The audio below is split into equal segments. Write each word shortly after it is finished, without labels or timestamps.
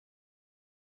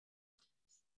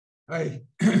Hi.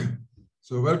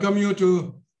 So welcome you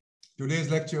to today's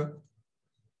lecture.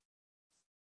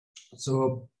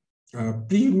 So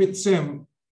pre-MIDSEM,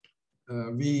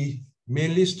 we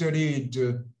mainly studied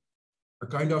a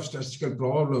kind of statistical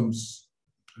problems,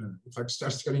 in fact,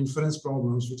 statistical inference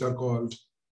problems, which are called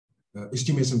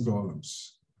estimation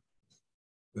problems.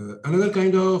 Another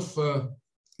kind of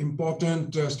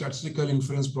important statistical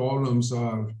inference problems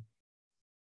are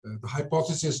the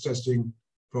hypothesis testing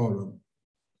problem.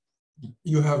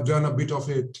 You have done a bit of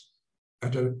it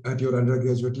at your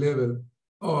undergraduate level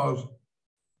or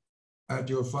at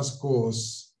your first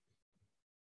course,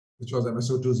 which was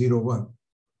MSO 201.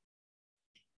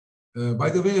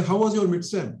 By the way, how was your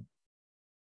MIDSEM?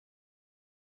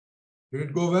 Did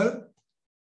it go well?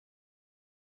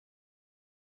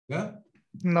 Yeah?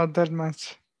 Not that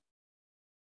much.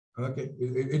 Okay,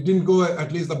 it didn't go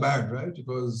at least the bad, right? It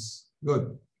was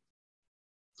good.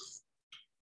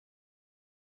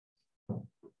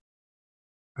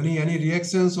 Any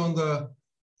reactions on the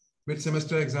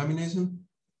mid-semester examination?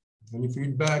 Any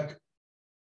feedback?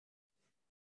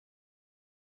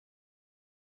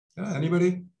 Yeah,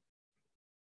 anybody?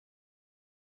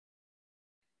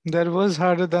 That was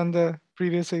harder than the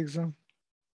previous exam.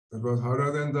 That was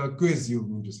harder than the quiz, you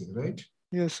mean to say, right?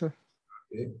 Yes, sir.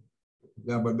 Okay.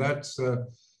 Yeah, but that's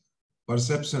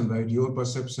perception, right? Your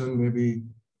perception maybe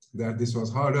that this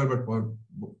was harder, but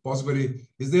possibly,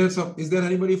 is there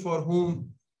anybody for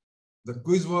whom the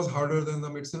quiz was harder than the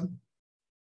midsem?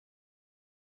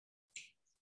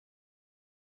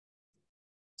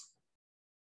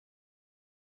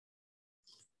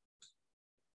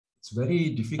 It's very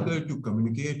difficult to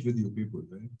communicate with you people,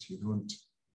 right? You don't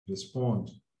respond.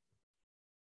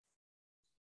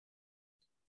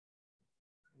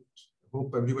 I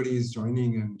hope everybody is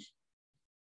joining. And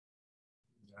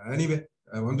anyway,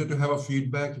 I wanted to have a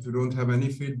feedback. If you don't have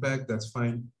any feedback, that's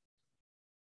fine.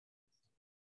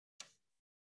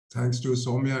 Thanks to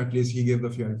Soumya, at least he gave the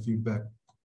feedback.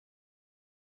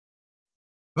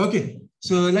 Okay,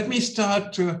 so let me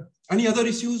start. Any other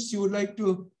issues you would like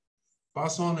to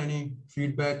pass on? Any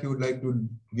feedback you would like to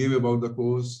give about the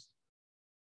course?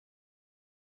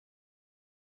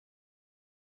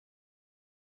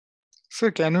 So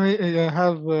can we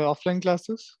have offline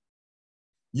classes?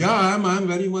 Yeah, I'm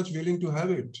very much willing to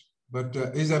have it. But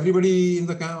is everybody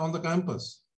on the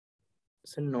campus?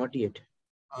 So not yet.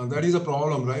 That is a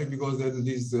problem, right? Because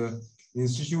this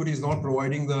institute is not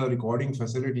providing the recording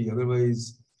facility.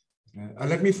 Otherwise,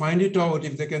 let me find it out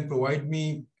if they can provide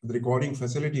me the recording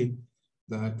facility,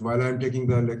 that while I'm taking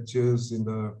the lectures in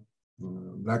the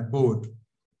Blackboard.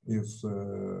 If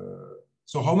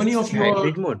so, how many of you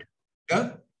hybrid are? Mode?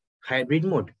 Yeah, hybrid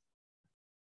mode.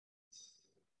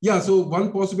 Yeah, so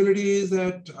one possibility is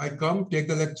that I come, take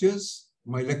the lectures,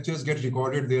 my lectures get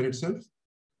recorded there itself,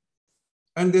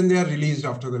 and then they are released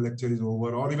after the lecture is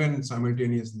over, or even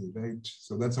simultaneously, right?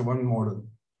 So that's a one model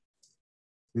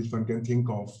which one can think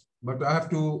of. But I have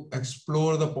to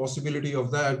explore the possibility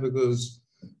of that, because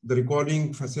the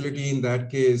recording facility in that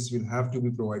case will have to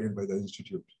be provided by the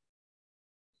institute.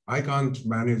 I can't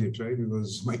manage it, right?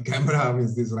 Because my camera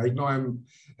is this. Right now I'm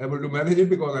able to manage it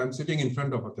because I'm sitting in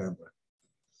front of a camera.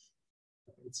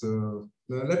 So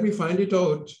let me find it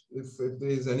out if there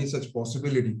is any such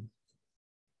possibility.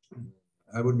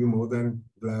 I would be more than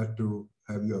glad to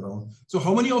have you around. So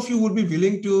how many of you would be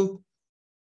willing to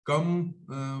come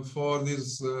for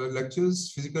these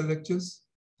lectures, physical lectures,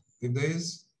 if there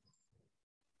is?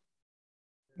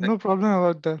 No problem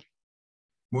about that.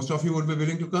 Most of you would be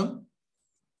willing to come?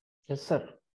 Yes, sir.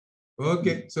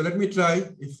 Okay, so let me try.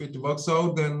 If it works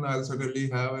out, then I'll certainly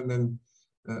have, and then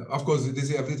of course,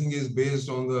 everything is based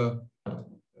on the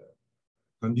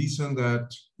condition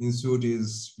that institute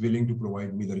is willing to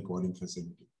provide me the recording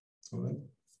facility. All right.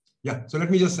 Yeah, so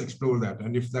let me just explore that.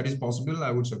 And if that is possible,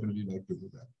 I would certainly like to do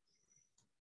that.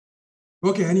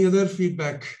 Okay, any other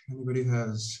feedback anybody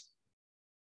has?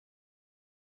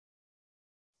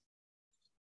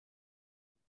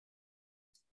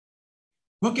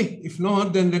 Okay, if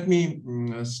not, then let me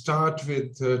start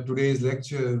with today's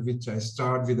lecture, which I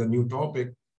start with a new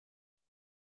topic,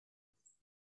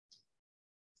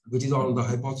 which is on the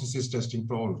hypothesis testing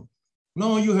problem.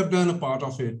 Now you have done a part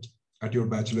of it at your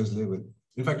bachelor's level.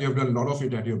 In fact, you have done a lot of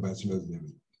it at your bachelor's level.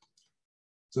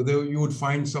 So there you would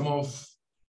find some of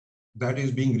that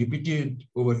is being repeated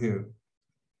over here.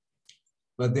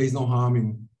 But there is no harm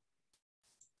in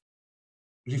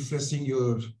refreshing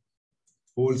your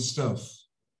old stuff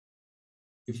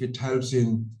if it helps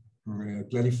in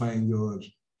clarifying your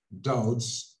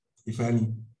doubts, if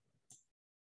any.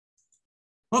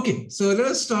 Okay, so let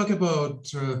us talk about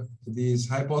these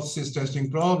hypothesis testing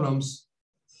problems.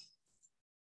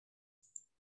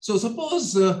 So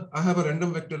suppose I have a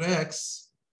random vector X,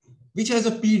 which has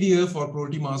a PDF or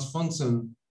probability mass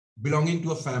function belonging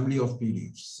to a family of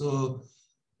PDFs. So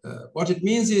what it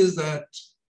means is that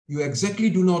you exactly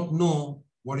do not know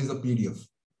what is a PDF.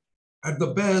 At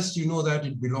the best, you know that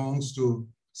it belongs to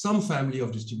some family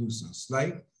of distributions.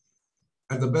 Like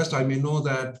at the best, I may know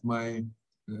that my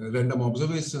random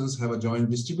observations have a joint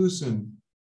distribution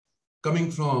coming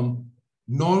from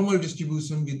normal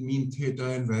distribution with mean theta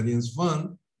and variance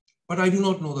 1, but I do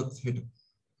not know the theta.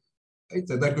 Right?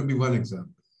 So that could be one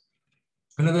example.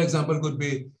 Another example could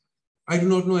be, I do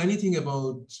not know anything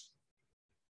about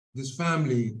this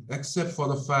family except for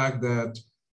the fact that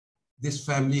this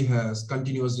family has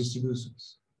continuous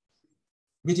distributions,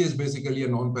 which is basically a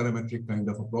non-parametric kind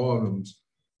of a problem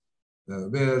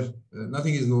where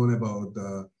nothing is known about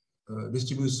the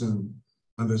distribution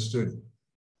under study.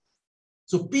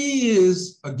 So P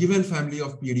is a given family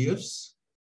of PDFs.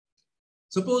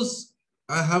 Suppose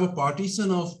I have a partition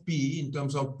of P in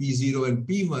terms of P0 and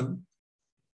P1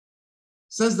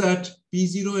 such that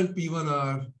P0 and P1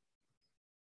 are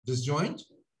disjoint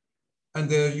and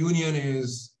their union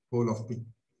is whole of P.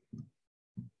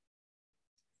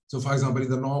 So for example,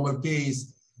 in the normal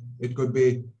case, it could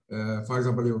be, for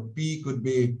example, your P could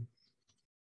be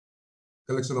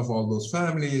collection of all those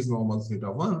families, normal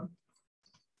theta 1,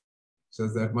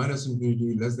 such that minus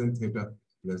infinity less than theta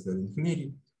less than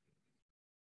infinity.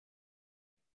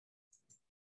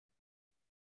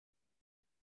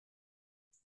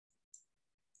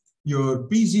 Your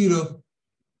P0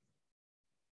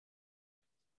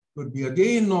 could be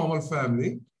again normal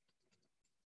family,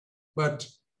 but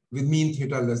with mean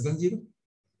theta less than 0,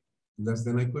 less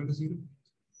than or equal to 0.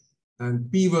 And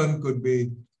P1 could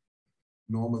be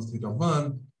normal theta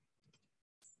 1,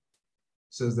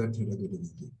 says that theta greater than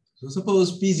 0. So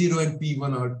suppose P0 and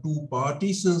P1 are two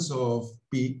partitions of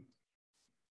P.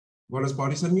 What does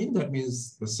partition mean? That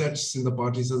means the sets in the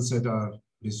partition set are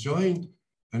disjoint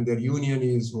and their union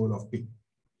is whole of P.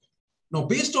 Now,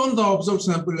 based on the observed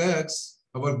sample X,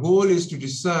 our goal is to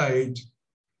decide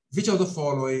which of the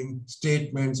following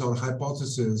statements or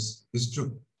hypotheses is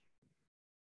true.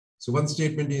 So one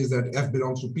statement is that F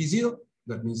belongs to P0.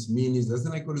 That means mean is less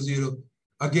than or equal to 0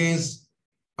 against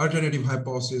alternative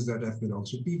hypothesis that F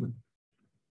belongs to P1.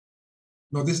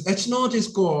 Now this H0 is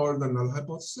called the null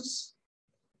hypothesis.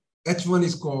 H1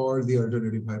 is called the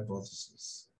alternative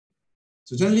hypothesis.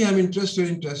 So generally I'm interested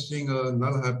in testing a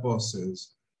null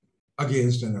hypothesis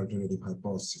against an alternative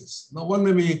hypothesis. Now one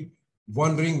may be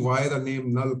wondering why the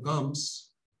name null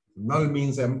comes. Null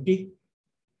means empty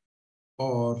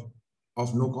or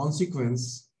of no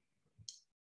consequence.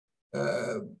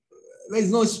 There is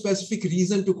no specific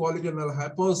reason to call it a null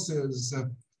hypothesis.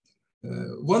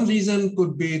 One reason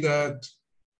could be that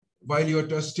while you're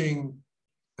testing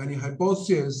any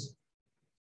hypothesis,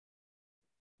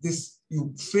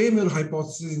 you frame your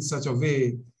hypothesis in such a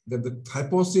way that the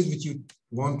hypothesis which you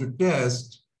want to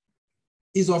test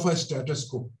is of a status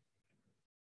quo.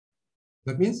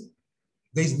 That means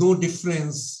there is no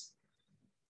difference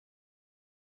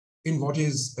in what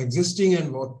is existing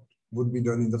and what would be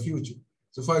done in the future.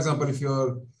 So for example, if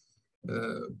you're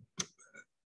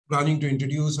planning to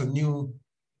introduce a new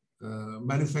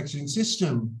manufacturing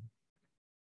system,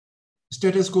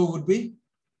 status quo would be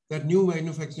that new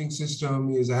manufacturing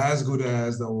system is as good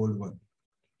as the old one.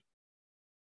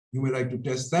 You may like to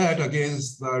test that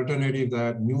against the alternative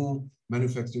that new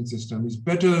manufacturing system is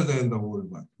better than the old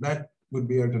one. That would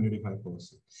be alternative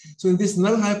hypothesis. So in this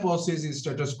null hypothesis is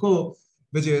status quo,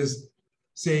 which is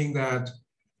saying that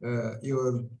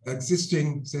your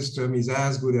existing system is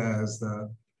as good as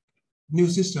the new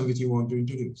system which you want to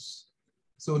introduce.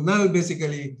 So null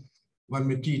basically, one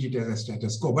may treat it as a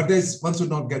status quo, but one should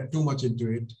not get too much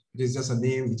into it. It is just a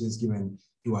name which is given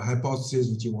to a hypothesis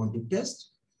which you want to test.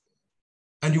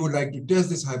 And you would like to test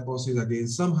this hypothesis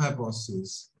against some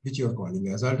hypothesis which you are calling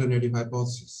as alternative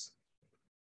hypothesis.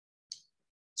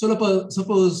 So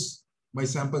suppose my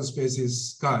sample space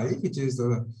is chi, which is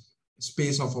the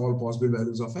space of all possible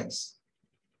values of X.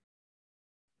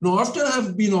 Now, after I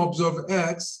have been observed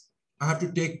X, I have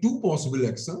to take two possible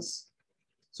X's.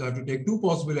 So I have to take two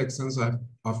possible actions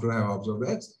after I have observed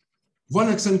X. One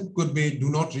action could be do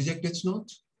not reject H0.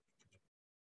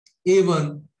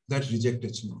 A1 that reject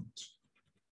H0.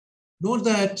 Note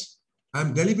that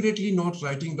I'm deliberately not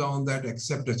writing down that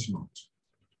accept H0.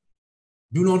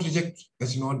 Do not reject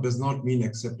H0 does not mean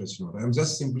accept H0. I'm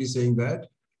just simply saying that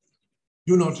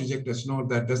do not reject H0.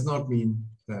 That does not mean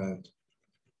that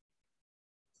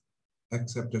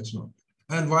accept H0.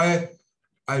 And why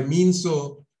I mean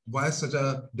so, why such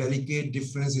a delicate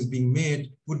difference is being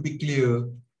made would be clear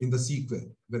in the sequel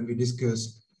when we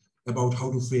discuss about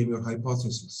how to frame your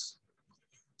hypothesis.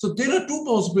 So there are two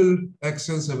possible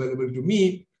actions available to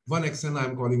me. One action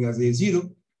I'm calling as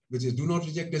A0, which is do not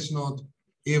reject H0.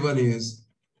 A1 is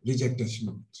reject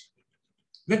H0.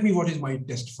 Let me, what is my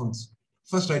test function?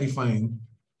 First, I define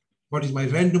what is my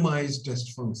randomized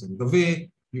test function. The way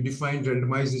you define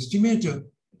randomized estimator,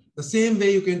 the same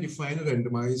way you can define a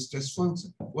randomized test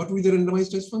function. What will be the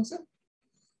randomized test function?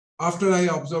 After I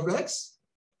observe X,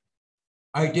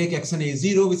 I take action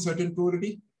A0 with certain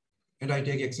probability, and I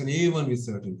take action A1 with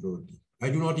certain probability. I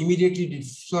do not immediately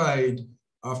decide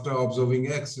after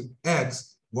observing X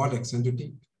what action to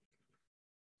take.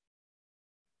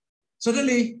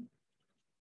 Suddenly,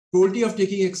 probability of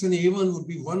taking action A1 would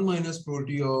be 1 minus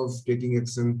probability of taking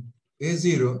action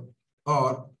A0,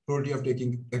 or probability of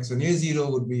taking action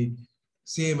A0 would be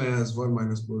same as 1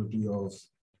 minus probability of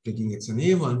taking action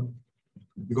A1,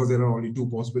 because there are only two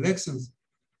possible actions.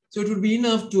 So it would be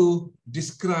enough to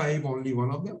describe only one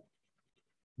of them,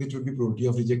 which would be probability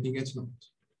of rejecting H0.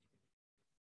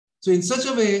 So in such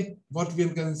a way, what we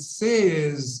can say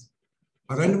is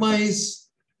a randomized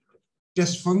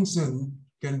test function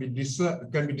can be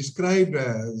described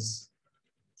as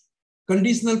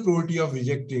conditional probability of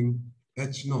rejecting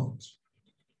H0.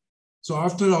 So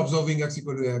after observing X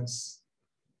equal to X,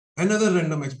 another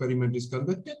random experiment is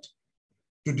conducted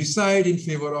to decide in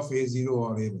favor of A0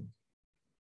 or A1.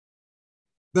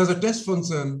 Thus, a test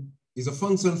function is a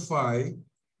function phi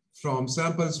from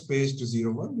sample space to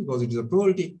 0, 1, because it is a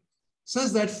probability,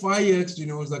 such that phi x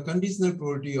denotes the conditional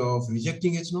probability of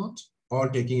rejecting H0 or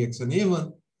taking action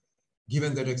A1,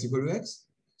 given that X equal to X.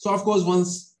 So of course,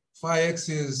 once phi x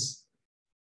is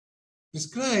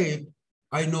described,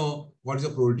 I know what is the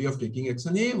probability of taking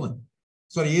action A1,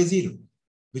 sorry, A0,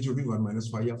 which would be 1 minus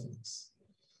phi of X.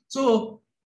 So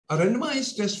a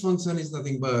randomized test function is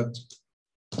nothing but,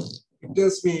 it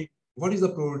tells me what is the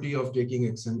probability of taking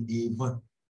action A1.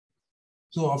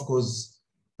 So of course,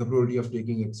 the probability of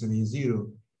taking action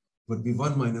A0 would be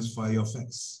 1 minus phi of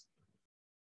X.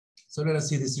 So let us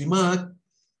see this remark.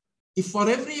 If for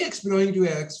every X belonging to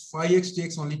X, phi X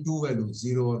takes only two values,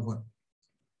 0 or 1.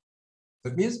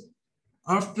 That means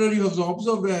after you have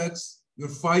observed X, your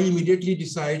phi immediately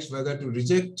decides whether to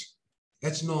reject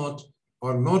H0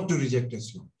 or not to reject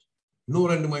H0. No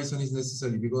randomization is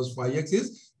necessary because phi X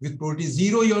is with probability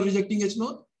 0, you are rejecting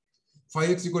H0. Phi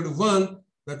X equal to 1,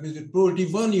 that means with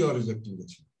probability 1, you are rejecting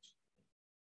H0.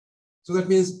 So that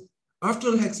means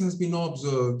after X has been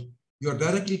observed, you are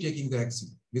directly taking the action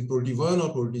with probability 1 or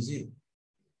probability 0.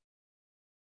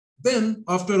 Then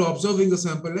after observing the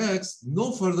sample X,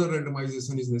 no further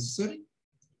randomization is necessary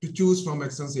to choose from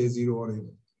actions A0 or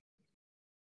A1.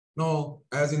 Now,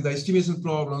 as in the estimation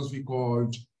problems, we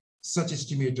called such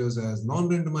estimators as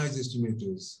non-randomized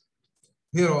estimators.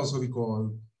 Here also we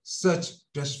call such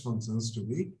test functions to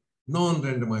be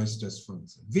non-randomized test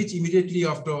functions, which immediately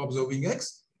after observing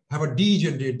X have a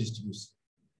degenerate distribution.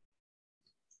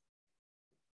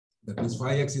 That means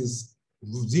phi X is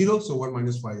 0, so 1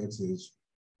 minus phi X is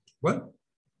 1.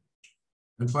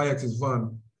 And phi X is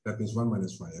 1, that means 1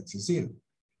 minus phi X is 0.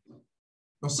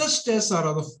 Now such tests are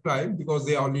of time because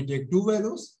they only take two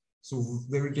values. So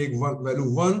they will take value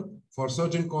 1 for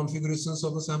certain configurations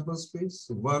of the sample space.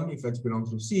 So 1 if X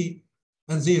belongs to C,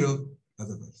 and 0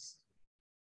 otherwise.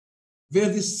 Where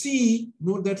the C,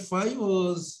 note that phi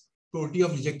was probability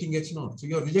of rejecting H0. So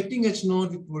you are rejecting H0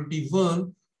 with probability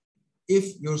 1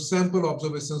 if your sample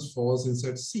observations falls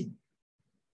inside C.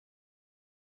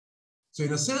 So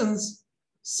in a sense,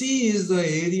 C is the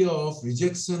area of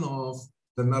rejection of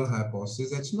the null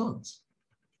hypothesis H0.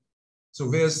 So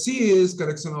where C is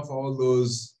correction of all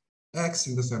those X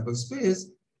in the sample space,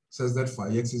 says that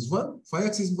phi X is 1. Phi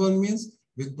X is 1 means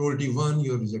with probability 1,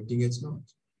 you're rejecting H0.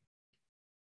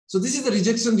 So this is the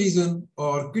rejection reason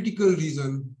or critical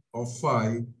reason of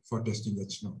phi for testing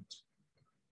H0.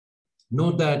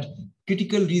 Note that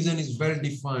critical reason is well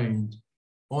defined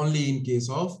only in case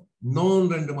of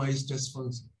non-randomized test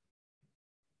function.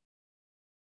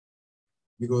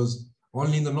 Because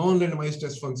only in the non-randomized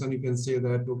test function, you can say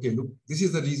that, okay, look, this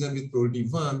is the reason with probability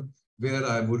 1 where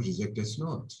I would reject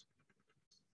H0.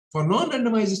 For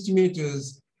non-randomized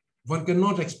estimators, one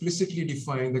cannot explicitly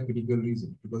define the critical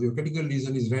reason because your critical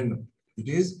reason is random. It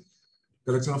is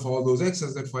collection of all those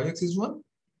X's that phi X is 1.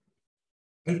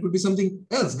 And it could be something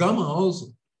else, gamma also,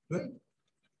 right?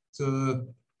 So,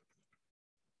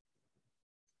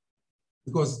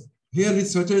 because here with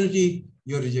certainty,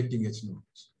 you're rejecting H0.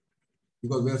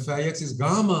 Because where phi X is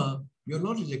gamma, you're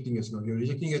not rejecting H0. You're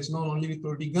rejecting H0 only with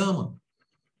probability gamma.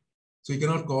 So you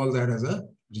cannot call that as a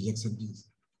rejection reason.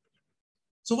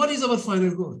 So what is our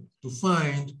final goal? To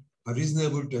find a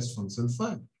reasonable test function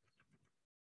phi.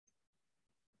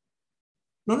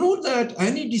 Now note that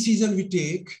any decision we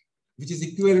take, which is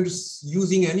equivalent to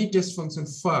using any test function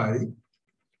phi,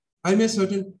 I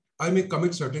may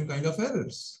commit certain kind of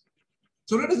errors.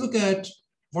 So let us look at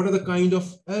what are the kind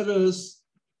of errors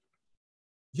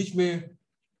which may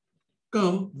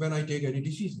come when I take any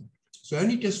decision. So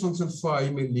any test function phi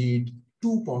may lead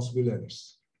two possible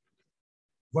errors.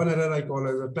 One error I call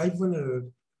as a type 1 error,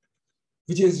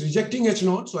 which is rejecting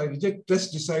H0. So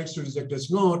test decides to reject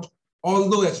H0,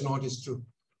 although H0 is true.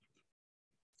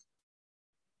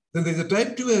 Then there's a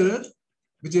type 2 error,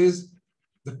 which is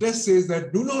the test says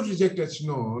that do not reject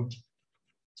H0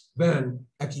 when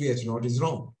actually H0 is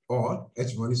wrong or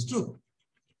H1 is true.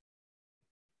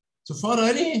 So for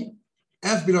any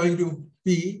F belonging to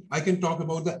P, I can talk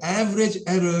about the average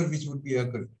error which would be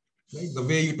occurring. Right? The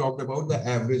way you talked about the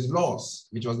average loss,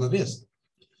 which was the risk.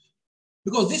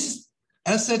 Because this is,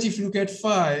 as such, if you look at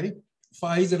phi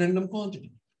is a random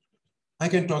quantity. I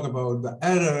can talk about the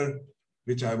error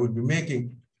which I would be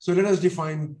making. So let us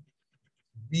define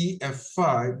B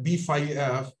phi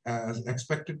f as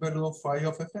expected value of phi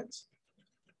of fx.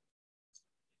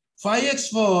 Phi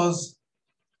x was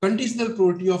conditional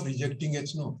probability of rejecting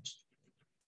H0.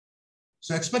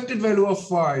 So expected value of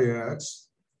phi x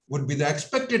would be the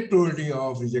expected probability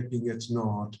of rejecting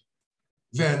H0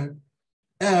 when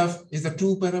f is a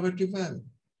true parametric value.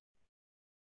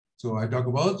 So I talk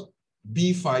about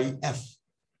B phi f,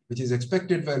 which is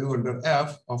expected value under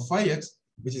f of phi x,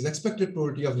 which is expected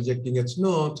probability of rejecting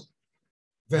H0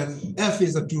 when f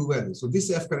is a true value. So this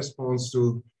f corresponds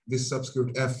to this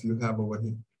subscript f you have over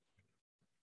here.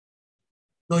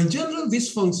 Now in general,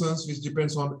 these functions which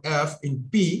depends on f in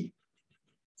P,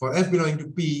 for f belonging to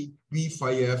P, B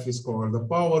phi f is called the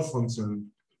power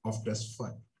function of test phi.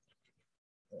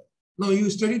 Now you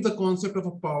studied the concept of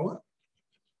a power.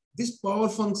 This power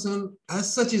function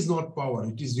as such is not power.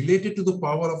 It is related to the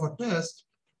power of a test,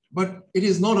 but it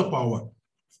is not a power,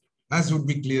 as would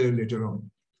be clear later on.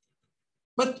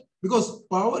 But because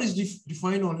power is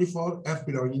defined only for f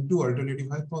belonging to alternative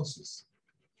hypothesis.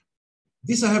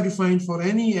 This I have defined for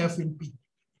any f in P.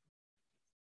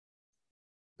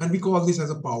 And we call this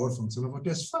as a power function of a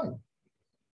test phi.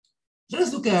 Let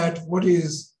us look at what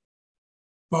is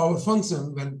power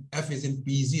function when f is in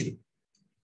P0.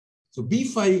 So B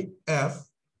phi f,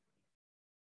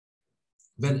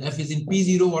 when f is in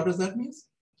P0, what does that mean?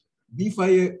 B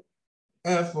phi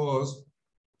f was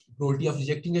probability of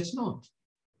rejecting H0.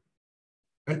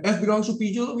 And f belongs to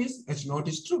P0 means H0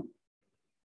 is true.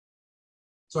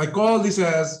 So I call this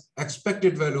as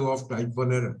expected value of type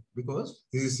 1 error because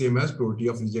this is same as probability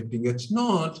of rejecting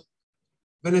H0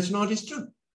 when H0 is true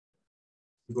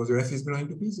because your f is belonging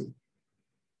to P0.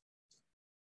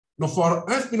 Now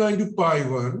for f belonging to pi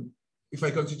 1, if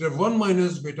I consider 1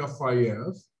 minus beta phi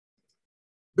f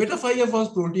was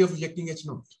probability of rejecting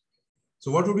H0.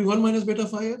 So what would be 1 minus beta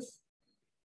phi f?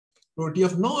 Probability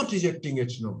of not rejecting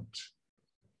H0.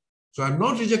 So I'm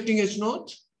not rejecting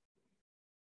H0,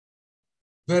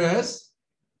 whereas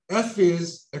f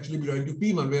is actually belonging to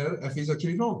P1 where f is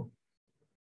actually wrong.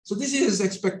 So this is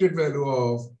expected value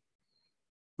of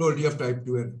probability of type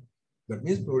 2 error. That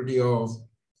means probability of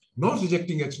not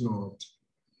rejecting H0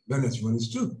 when H1 is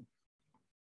true.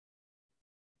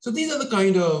 So these are the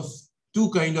two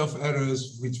kind of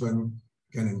errors which one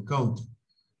can encounter.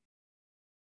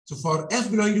 So for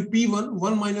f belonging to P1,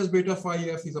 1 minus beta phi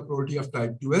f is a probability of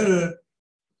type 2 error.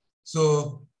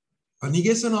 So a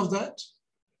negation of that,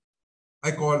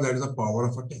 I call that as a power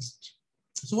of a test.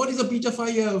 So what is a beta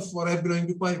phi f for f belonging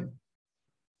to pi 1?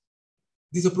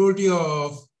 This is a probability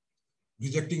of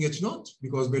rejecting H0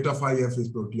 because beta phi f is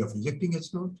probability of rejecting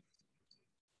H0.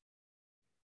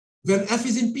 When f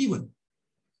is in P1,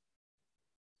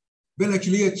 well,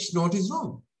 actually H0 is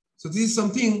wrong. So this is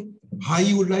something high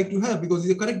you would like to have because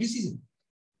it's a correct decision.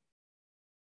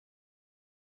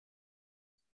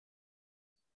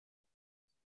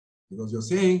 Because you're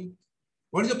saying,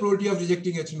 what is the probability of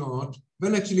rejecting H0?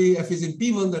 When actually f is in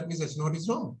P1, that means H0 is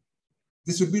wrong.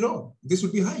 This would be wrong. This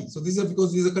would be high. So this is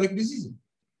because this is a correct decision.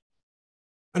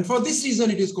 And for this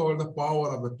reason, it is called the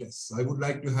power of the test. I would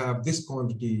like to have this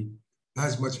quantity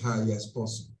as much high as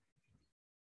possible.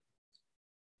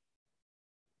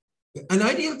 An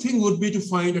ideal thing would be to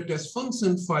find a test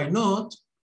function phi naught,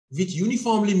 which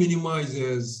uniformly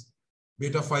minimizes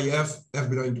beta phi f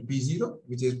belonging to P0,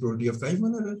 which is probability of type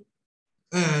 1 error,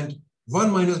 and 1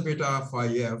 minus beta phi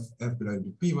f belonging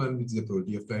to P1, which is a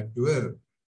probability of type 2 error.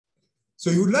 So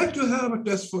you would like to have a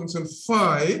test function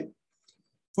phi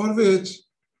for which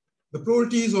the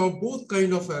probabilities of both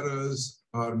kind of errors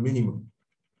are minimum.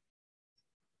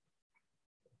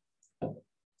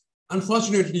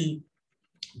 Unfortunately,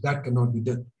 that cannot be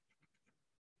done.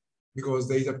 because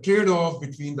there is a trade-off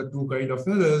between the two kind of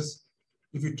errors.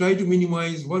 If you try to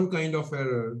minimize one kind of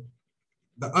error,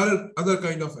 the other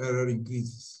kind of error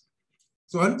increases.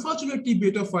 So unfortunately,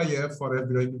 beta phi f for f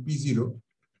belonging to P0,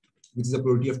 which is a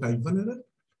probability of type 1 error,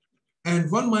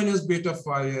 and 1 minus beta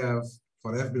phi f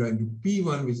for f belonging to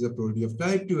P1, which is a probability of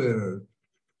type 2 error,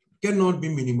 cannot be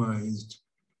minimized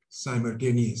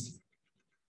simultaneously.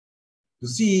 To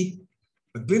see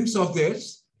a glimpse of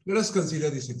this, let us consider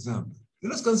this example.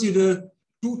 Let us consider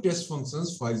two test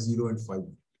functions, phi 0 and phi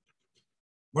 1.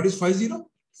 What is phi 0?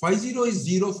 Phi 0 is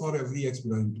 0 for every x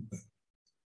belonging to pi.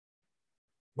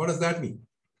 What does that mean?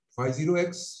 Phi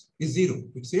 0x is 0.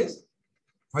 It says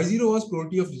phi 0 was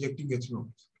probability of rejecting H0.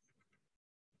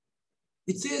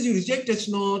 It says you reject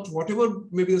H0, whatever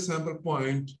may be the sample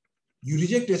point, you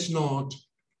reject H0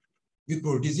 with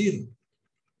probability 0.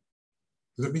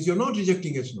 So that means you're not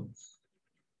rejecting H0.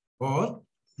 Or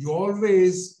you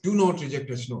always do not reject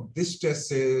H0. This test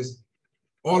says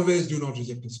always do not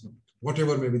reject H0,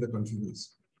 whatever may be the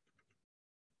configuration.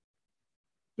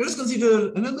 Let us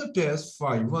consider another test,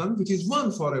 phi 1, which is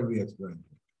 1 for every x prime.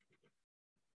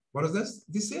 What does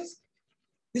this says?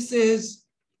 This says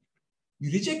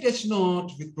you reject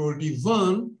H0 with probability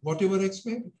 1, whatever x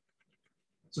may be.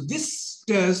 So this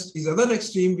test is other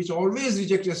extreme, which always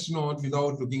rejects H0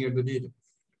 without looking at the data.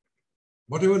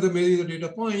 Whatever the may be the data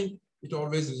point, it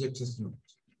always rejects H0.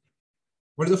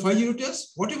 What is the phi 0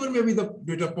 test? Whatever may be the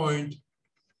data point,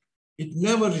 it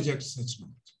never rejects H0,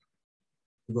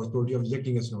 because probability of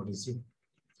rejecting H0 is 0.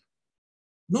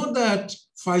 Note that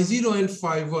phi 0 and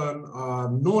phi 1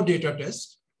 are no data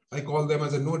test. I call them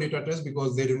as a no data test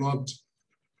because they do not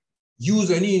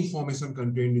use any information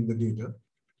contained in the data.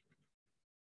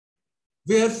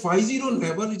 Where phi 0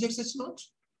 never rejects H0,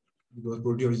 because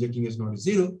probability of rejecting H0 is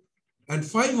 0, and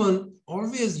phi 1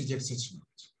 always rejects H0.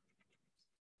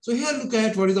 So here look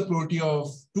at what is the probability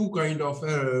of two kind of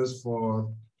errors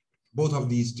for both of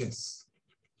these tests.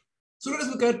 So let us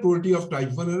look at probability of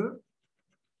type 1 error,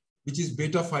 which is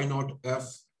beta phi naught f,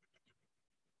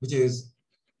 which is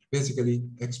basically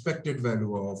expected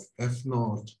value of f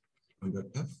naught under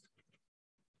f.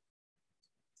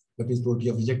 That is probability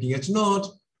of rejecting H0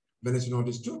 when H0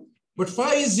 is 2. But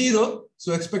phi is 0,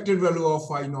 so expected value of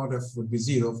phi naught f would be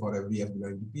 0 for every f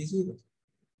belonging to P0.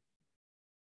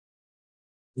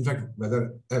 In fact,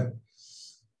 whether f.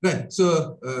 Right,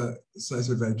 so I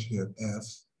should write here f.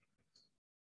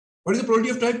 What is the probability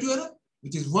of type 2 error?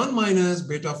 Which is 1 minus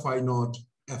beta phi naught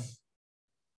f.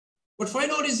 But phi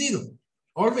naught is 0,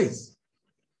 always.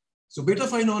 So beta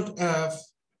phi naught f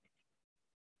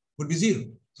would be 0.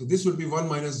 So this would be 1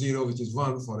 minus 0, which is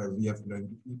 1 for every f belonging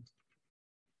to P.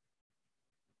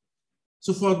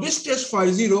 So for this test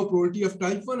phi 0, probability of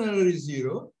type 1 error is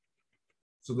 0.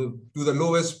 So to the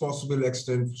lowest possible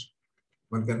extent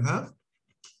one can have.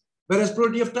 Whereas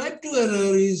probability of type 2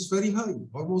 error is very high,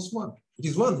 almost 1. It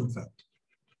is 1, in fact.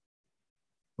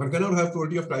 One cannot have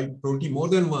probability more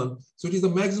than 1. So it is the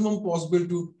maximum possible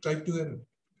to type 2 error.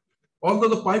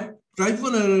 Although the type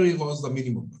 1 error was the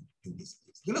minimum one in this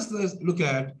case. Let's look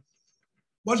at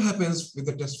what happens with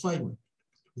the test phi 1.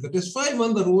 With the test phi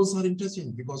 1, the roles are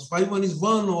interchanged because phi 1 is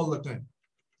 1 all the time.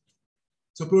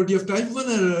 So probability of type 1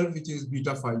 error, which is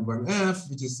beta phi 1f,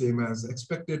 which is same as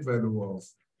expected value of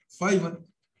phi 1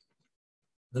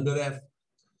 under f.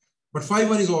 But phi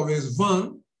 1 is always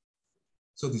 1.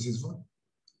 So this is 1.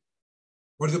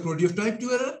 What is the probability of type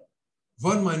 2 error?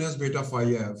 1 minus beta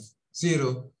phi f,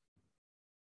 0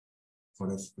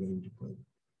 for f belonging to pi.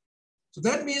 So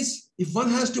that means if one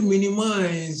has to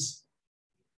minimize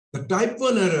the type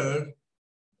 1 error,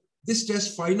 this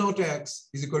test phi naught x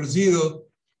is equal to 0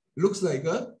 looks like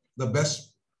the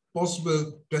best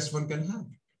possible test one can have.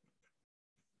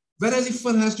 Whereas if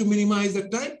one has to minimize the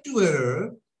type 2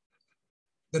 error,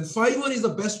 then phi 1 is the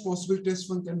best possible test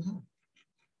one can have.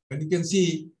 And you can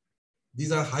see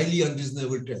these are highly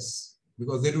unreasonable tests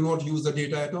because they do not use the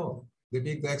data at all. They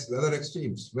take the other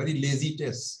extremes, very lazy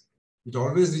tests. It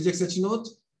always rejects H0.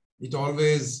 It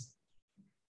always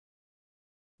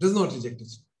does not reject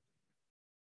H0.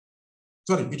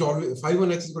 Sorry, it always, phi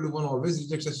 1x is equal to 1 always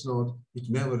rejects H0. It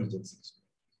never rejects H0.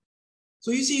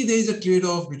 So you see there is a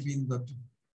trade-off between the two.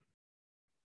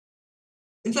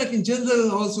 In fact, in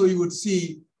general, also you would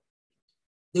see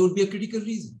there would be a critical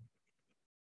reason.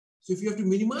 So if you have to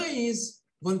minimize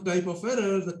one type of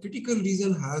error, the critical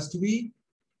reason has to be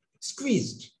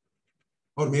squeezed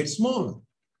or made smaller.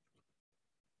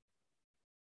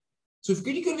 So if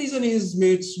critical reason is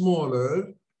made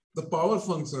smaller, the power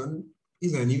function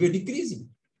is anyway decreasing.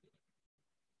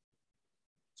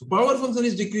 So power function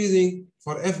is decreasing.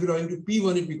 For f belonging to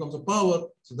P1, it becomes a power.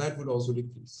 So that would also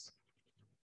decrease.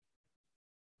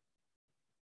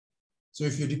 So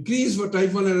if you decrease for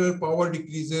type 1 error, power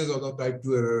decreases or the type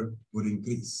 2 error would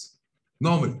increase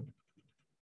normally.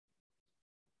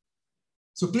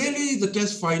 So clearly the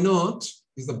test phi naught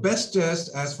is the best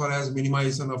test as far as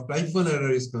minimization of type 1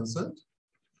 error is concerned,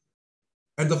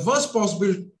 and the worst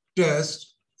possible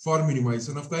test for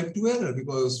minimization of type 2 error,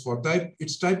 because for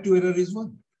its type 2 error is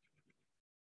 1.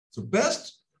 So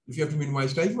best if you have to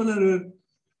minimize type 1 error,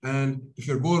 and if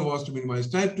your goal was to minimize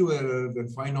type 2 error, then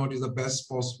phi naught is the best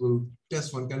possible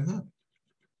test one can have.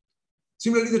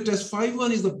 Similarly, the test phi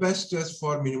 1 is the best test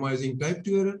for minimizing type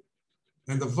 2 error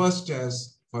and the worst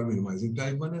test for minimizing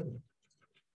type 1 error.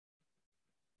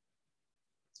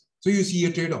 So you see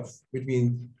a trade-off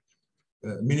between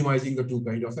minimizing the two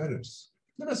kinds of errors.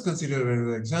 Let us consider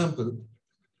another example.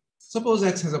 Suppose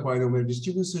X has a binomial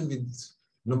distribution with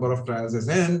number of trials as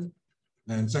n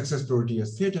and success probability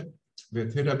as theta, where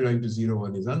theta belonging to 0,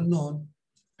 1 is unknown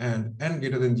and n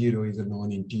greater than 0 is a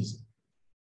known integer.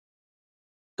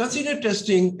 Consider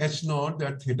testing H0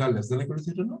 that theta less than or equal to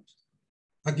theta naught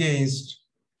against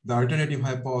the alternative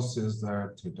hypothesis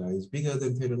that theta is bigger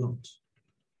than theta naught,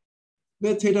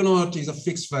 where theta naught is a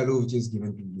fixed value which is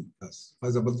given to us. For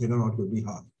example, theta naught could be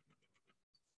half.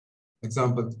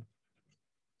 Example,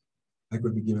 I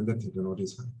could be given that theta naught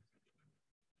is half.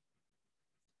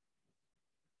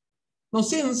 Now,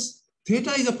 since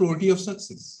theta is a probability of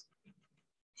success,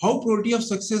 how probability of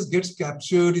success gets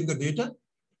captured in the data?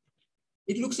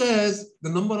 It looks as the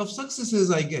number of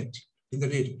successes I get in the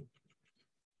data.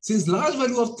 Since large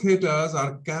value of thetas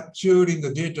are captured in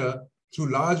the data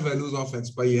through large values of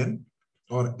x by n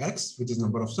or x, which is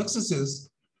number of successes,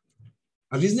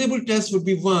 a reasonable test would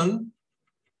be one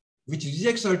which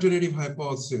rejects alternative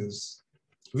hypothesis,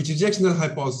 which rejects null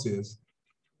hypothesis,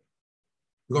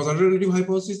 because alternative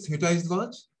hypothesis theta is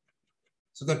large.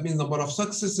 So that means number of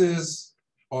successes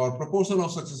or proportion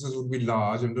of successes would be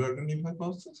large under alternative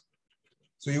hypothesis.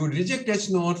 So you would reject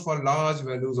H0 for large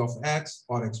values of x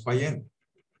or x by n.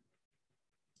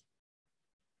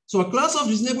 So a class of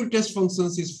reasonable test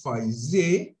functions is phi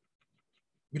j.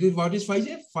 What is phi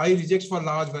j? Phi rejects for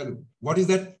large value. What is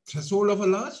that threshold of a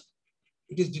large?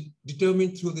 It is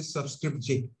determined through this subscript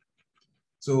j.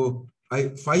 So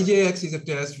phi jx is a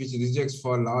test which rejects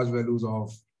for large values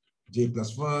of j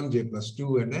plus 1, j plus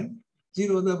 2, and then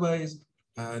 0 otherwise,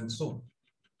 and so on.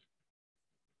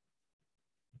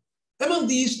 Among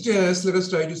these tests, let us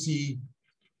try to see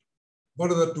what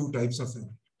are the two types of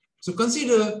error. So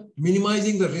consider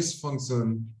minimizing the risk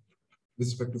function with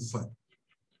respect to phi.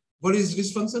 What is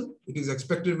risk function? It is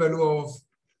expected value of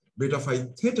beta phi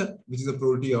theta, which is the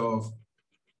probability of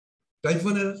type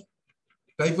 1 error.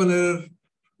 Type 1 error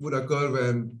would occur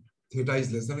when theta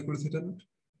is less than or equal to theta naught.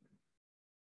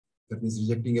 That means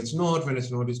rejecting H0 when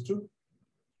H0 is true.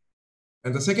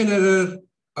 And the second error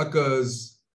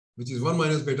occurs, which is 1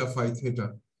 minus beta phi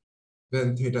theta,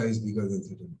 when theta is bigger than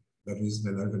theta naught. That is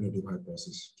when alternative hypothesis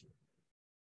is true.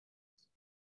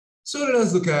 So let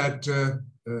us look at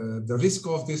the risk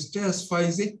of this test phi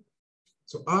j.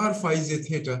 So R phi j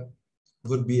theta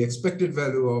would be expected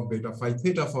value of beta phi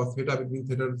theta for theta between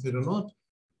theta and theta naught.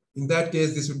 In that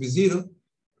case, this would be 0,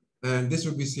 and this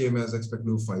would be same as expected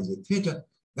value phi j theta.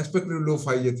 Expected value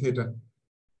phi j theta,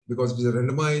 because it is a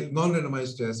randomized,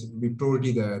 non-randomized test, it would be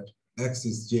probability that x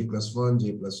is j plus 1,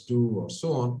 j plus 2, or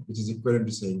so on, which is equivalent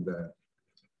to saying that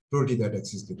probability that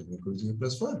x is greater than or equal to j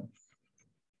plus 1.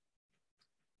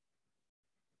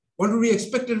 What would be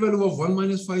expected value of 1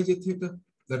 minus phi j theta?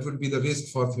 That would be the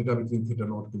risk for theta between theta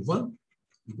naught to 1,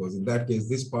 because in that case,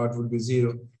 this part would be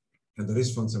 0, and the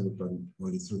risk function would run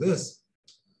only through this,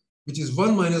 which is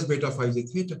 1 minus beta phi j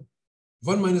theta.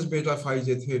 1 minus beta phi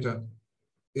j theta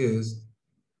is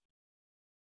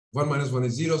 1 minus 1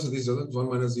 is 0, so this doesn't. 1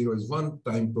 minus 0 is 1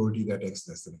 time probability that x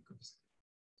less than equals.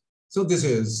 So this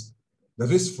is the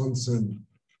risk function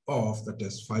of the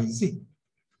test phi j.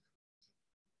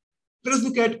 Let us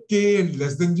look at k and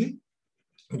less than j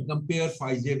and compare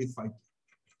phi j with phi k.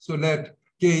 So let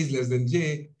k is less than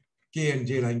j, k and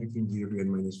j lying between 0 to n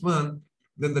minus 1.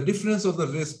 Then the difference of the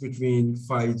risk between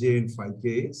phi j and phi k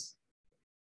is,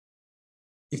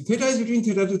 if theta is between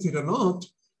theta to theta naught,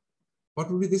 what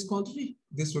would be this quantity?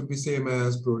 This would be same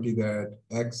as probability that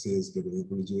x is greater than or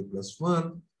equal to j plus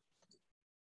 1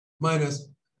 minus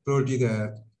probability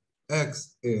that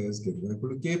x is greater than or equal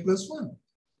to k plus 1.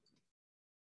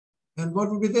 And what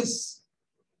would be this?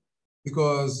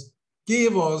 Because k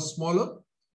was smaller,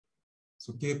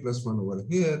 so k plus 1 over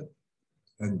here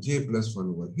and j plus 1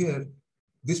 over here.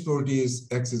 This probability is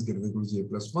x is greater than or equal to j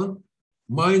plus 1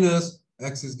 minus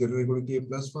x is greater than or equal to k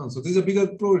plus 1. So this is a bigger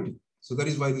probability. So that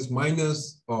is why this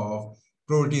minus of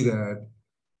probability that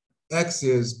x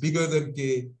is bigger than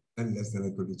k and less than or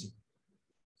equal to J.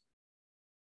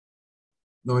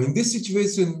 Now, in this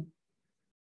situation,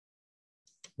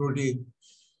 probability,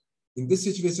 in this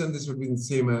situation, this would be the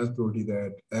same as probability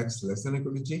that X less than or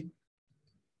equal to J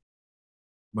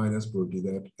minus probability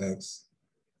that X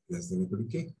less than or equal to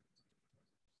K.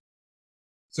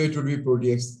 So it would be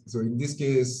probability X. So in this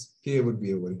case, K would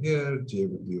be over here, J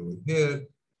would be over here,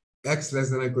 X less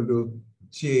than or equal to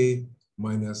J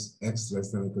minus X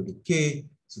less than or equal to K.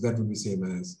 So that would be same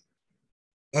as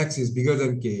X is bigger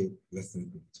than K, less than or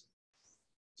equal to J.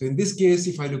 So in this case,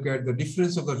 if I look at the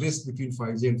difference of the risk between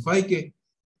phi j and phi k,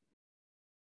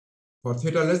 for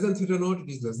theta less than theta naught, it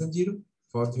is less than 0.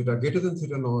 For theta greater than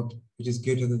theta naught, it is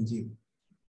greater than 0.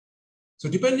 So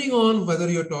depending on whether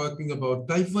you're talking about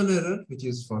type 1 error, which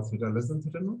is for theta less than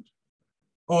theta naught,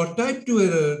 or type 2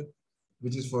 error,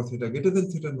 which is for theta greater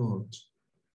than theta naught,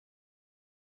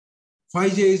 phi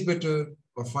j is better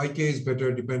or phi k is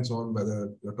better, depends on whether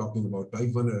you're talking about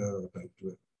type 1 error or type 2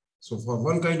 error. So for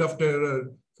one kind of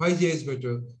error, phi j is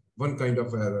better. One kind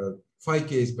of error, phi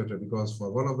k is better, because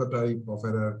for one of the type of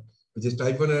error, which is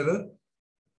type 1 error,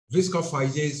 risk of phi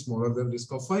j is smaller than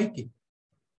risk of phi k.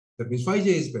 That means phi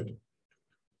j is better.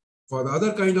 For the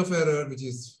other kind of error, which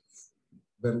is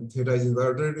when theta is in the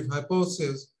alternative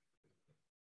hypothesis,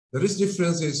 the risk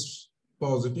difference is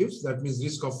positive. So that means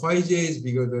risk of phi j is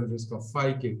bigger than risk of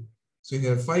phi k. So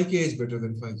here phi k is better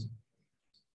than phi j.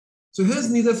 So hence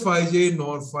neither phi j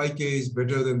nor phi k is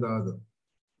better than the other.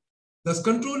 Thus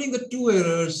controlling the two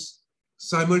errors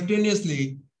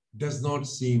simultaneously does not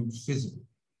seem feasible.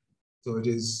 So it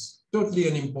is totally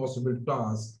an impossible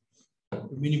task to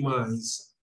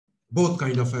minimize both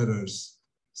kind of errors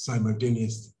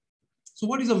simultaneously. So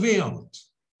what is a way out?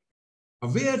 A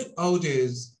way out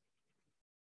is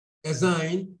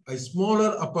assign a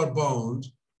smaller upper bound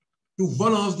to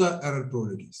one of the error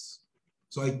probabilities.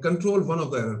 So I control one of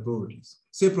the error probabilities,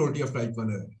 say probability of type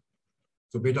 1 error.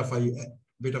 So beta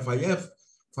phi f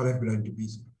for f belonging to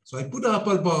B0. So I put an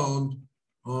upper bound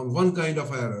on one kind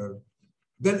of error,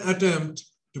 then attempt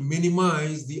to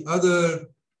minimize the other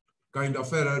kind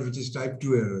of error, which is type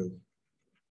 2 error.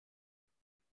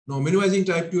 Now, minimizing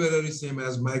type 2 error is same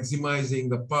as maximizing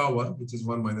the power, which is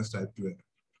 1 minus type 2 error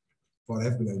for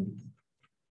f belonging to B.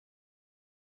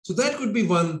 So that could be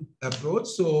one approach.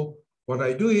 So what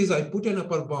I do is I put an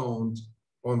upper bound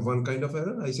on one kind of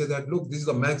error. I say that, look, this is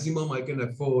the maximum I can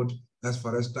afford as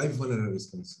far as type 1 error is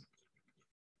concerned.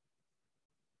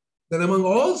 Then among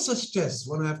all such tests,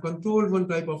 when I have controlled one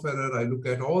type of error, I look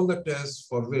at all the tests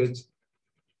for which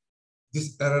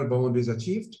this error bound is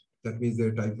achieved. That means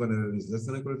their type 1 error is less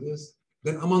than or equal to this.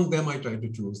 Then among them, I try to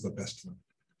choose the best one.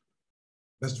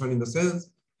 Best one in the sense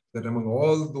that among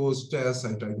all those tests,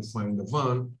 I try to find the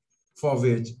one for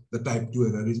which the type 2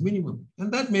 error is minimum.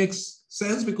 And that makes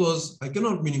sense because I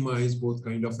cannot minimize both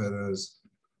kind of errors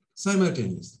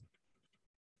simultaneously.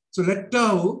 So let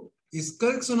tau is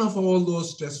correction of all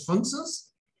those test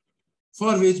functions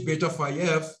for which beta phi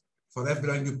f for f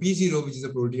belonging to P0, which is the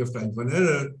probability of type 1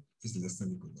 error, is less than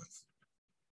or equal to alpha.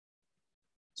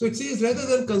 So it says rather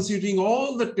than considering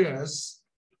all the tests,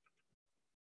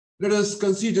 let us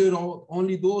consider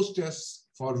only those tests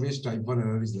for which type 1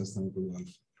 error is less than or equal to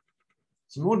alpha.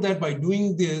 So note that by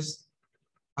doing this,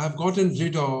 I've gotten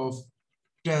rid of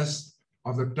tests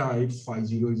of the type phi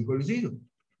 0 is equal to 0.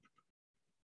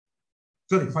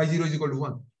 Sorry, phi 0 is equal to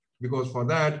 1, because for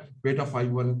that, beta phi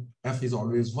 1 f is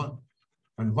always 1.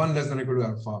 And 1 less than or equal to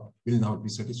alpha will not be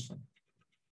satisfied.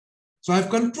 So I've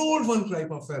controlled one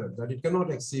type of error that it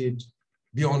cannot exceed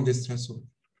beyond this threshold.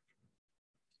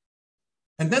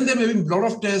 And then there may be a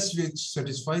lot of tests which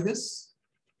satisfy this.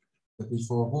 That is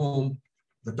for whom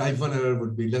the type 1 error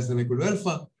would be less than or equal to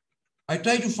alpha. I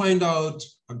try to find out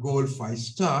a goal phi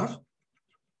star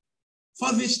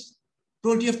for which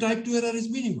probability of type 2 error is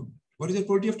minimum. What is the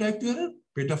probability of type 2 error?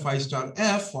 Beta phi star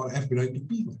f for f belonging to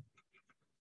P1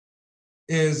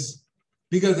 is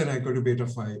bigger than or equal to beta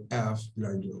phi f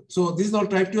belonging to. So this is not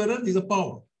type 2 error, this is a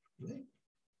power. Right?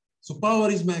 So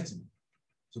power is maximum.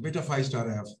 So beta phi star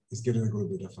f is greater than or equal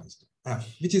to beta phi star f,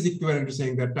 which is equivalent to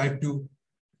saying that type 2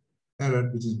 error,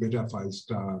 which is beta phi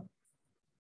star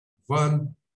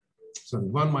 1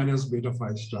 minus beta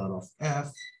phi star of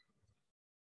f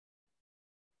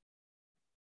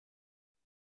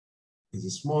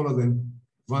is smaller than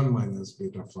 1 minus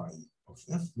beta phi of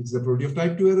f, which is the probability of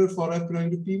type 2 error for f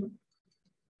belonging to P1,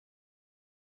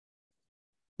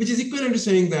 which is equivalent to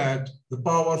saying that the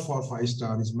power for phi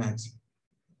star is maximum.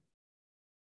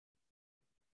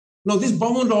 Now this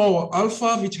bound of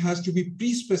alpha, which has to be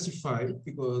pre-specified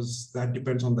because that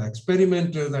depends on the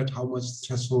experimenter that how much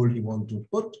threshold he wants to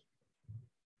put,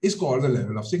 is called the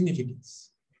level of significance.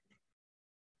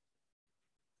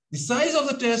 The size of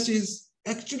the test is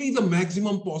actually the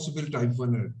maximum possible type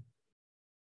 1 error.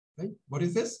 Right? What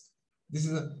is this? This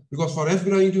is because for f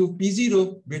belonging to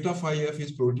P0, beta phi f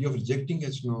is probability of rejecting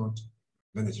H0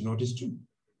 when H0 is true.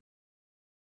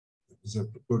 It's a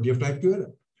probability of type 2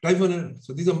 error, type 1 error.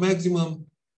 So these are maximum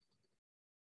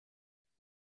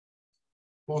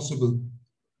possible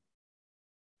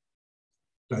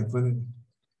type 1 error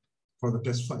for the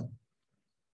test file.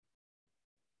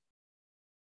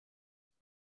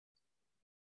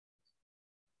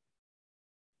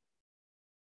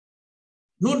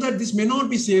 Note that this may not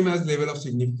be same as level of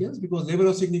significance, because level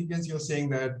of significance, you're saying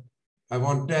that I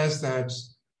want test that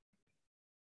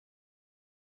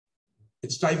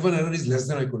its type 1 error is less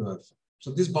than or equal to alpha. So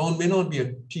this bound may not be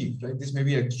achieved, right? This may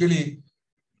be actually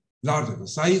larger. The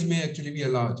size may actually be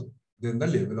larger than the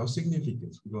level of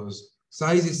significance, because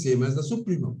size is same as the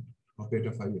supremum of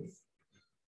beta phi f.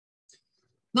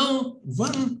 Now,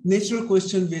 one natural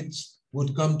question which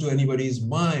would come to anybody's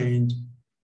mind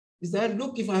is that,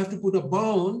 look, if I have to put a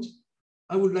bound,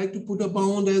 I would like to put a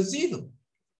bound as 0,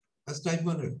 as type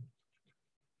 1 error.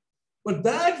 But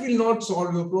that will not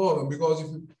solve your problem, because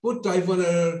if you put type 1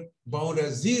 error bound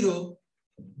as 0,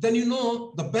 then you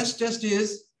know the best test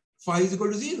is phi is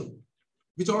equal to 0,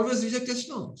 which always rejects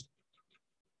H0,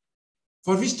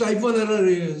 for which type 1 error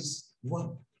is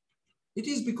 1. It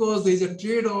is because there is a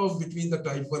trade-off between the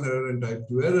type 1 error and type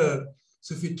 2 error.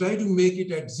 So if we try to make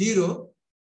it at 0,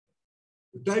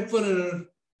 the type 1 error,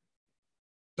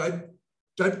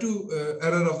 type 2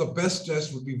 error of the best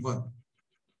test would be 1.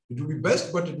 It would be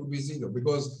best, but it would be 0,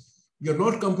 because you're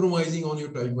not compromising on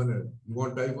your type 1 error. You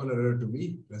want type 1 error to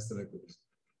be less than or equal to 0.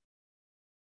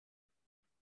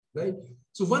 Right?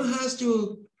 So one has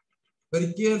to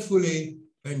very carefully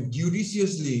and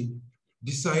judiciously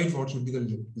decide what should be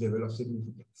the level of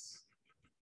significance.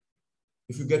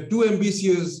 If you get too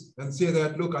ambitious and say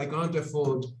that, look, I can't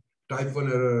afford type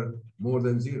 1 error more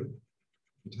than 0.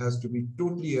 It has to be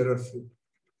totally error-free.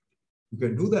 You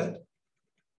can do that,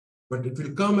 but it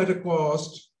will come at a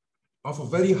cost of a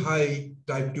very high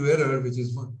type 2 error, which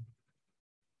is 1.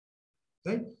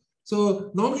 Right?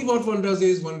 So normally what one does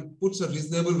is one puts a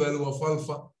reasonable value of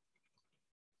alpha.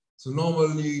 So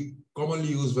normally, commonly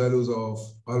used values of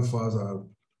alphas are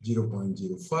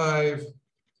 0.05,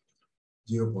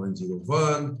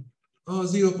 0.01, or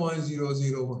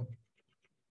 0.001.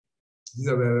 These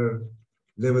are where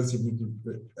level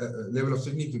of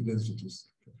significance which is.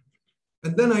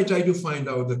 And then I try to find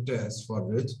out the test for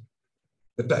which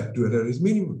the type 2 error is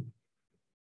minimum.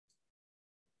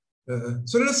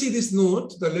 So let us see this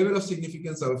note. The level of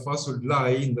significance alpha should lie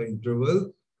in the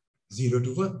interval 0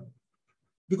 to 1.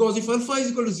 Because if alpha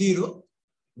is equal to 0,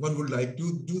 one would like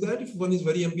to do that if one is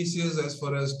very ambitious as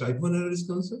far as type 1 error is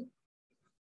concerned.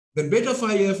 Then beta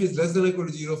phi f is less than or equal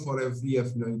to 0 for every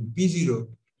f belonging to P0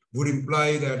 would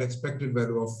imply that expected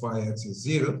value of phi x is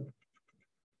 0,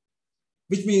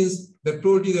 which means the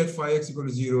probability that phi x equal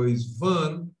to 0 is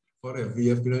 1 for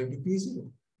every f belonging to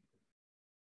P0.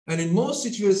 And in most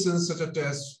situations, such a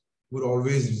test would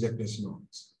always reject H0.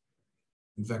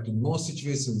 In fact, in most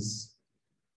situations,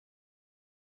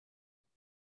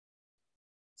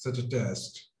 such a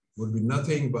test would be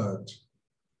nothing but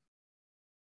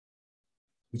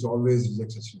which always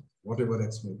rejects H0, whatever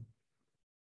x may be.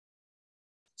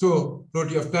 So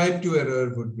probability of type 2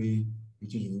 error would be,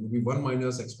 which would be 1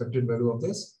 minus expected value of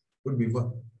this, would be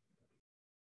 1.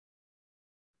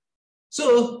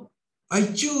 So I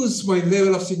choose my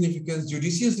level of significance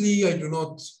judiciously. I do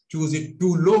not choose it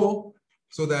too low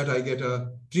so that I get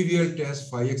a trivial test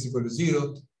phi x equal to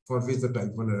 0 for which the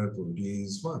type 1 error probability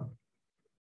is 1.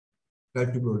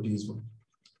 Type 2 probability is 1.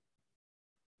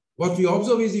 What we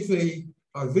observe is if I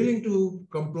are willing to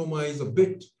compromise a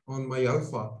bit on my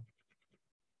alpha,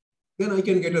 then I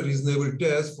can get a reasonable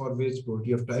test for which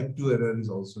probability of type 2 error is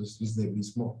also reasonably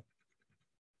small.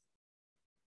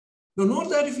 Now note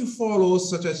that if you follow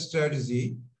such a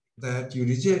strategy that you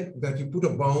reject, that you put a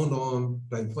bound on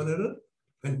type 1 error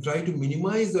and try to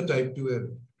minimize the type 2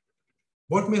 error,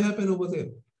 what may happen over there?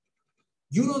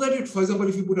 You know that, for example,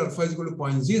 if you put alpha is equal to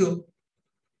 0.0,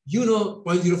 you know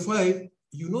 0.05,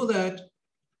 you know that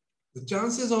the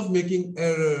chances of making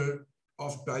error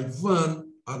of type 1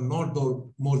 are not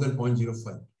more than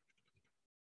 0.05.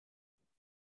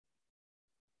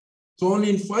 So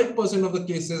only in 5% of the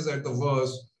cases at the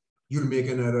worst, you'll make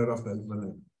an error of type 1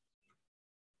 error.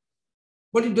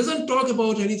 But it doesn't talk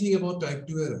about anything about type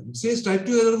 2 error. It says type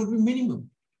 2 error would be minimum.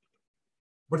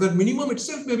 But that minimum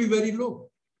itself may be very low,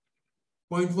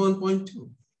 0.1, 0.2.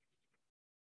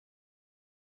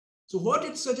 So what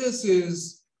it suggests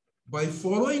is, by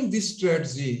following this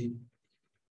strategy,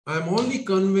 I'm only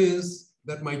convinced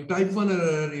that my type 1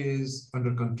 error is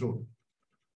under control.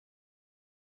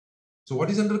 So what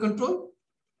is under control?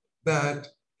 That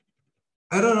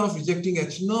error of rejecting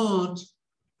H0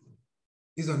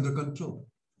 is under control.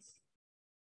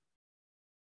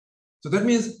 So that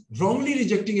means wrongly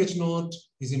rejecting H0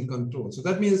 is in control. So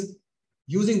that means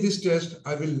using this test,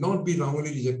 I will not be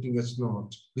wrongly rejecting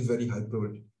H0 with very high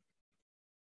probability.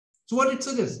 So what it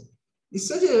suggests? It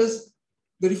suggests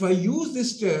that if I use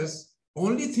this test,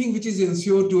 only thing which is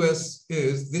ensured to us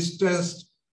is this test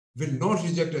will not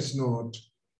reject H0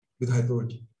 with high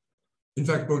probability. In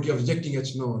fact, probability of rejecting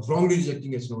H0, wrongly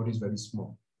rejecting H0 is very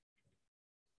small.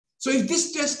 So if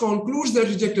this test concludes that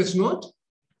reject H0,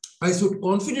 I should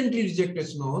confidently reject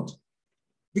H0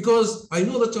 because I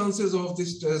know the chances of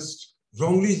this test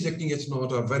wrongly rejecting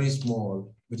H0 are very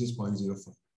small, which is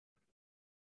 0.05.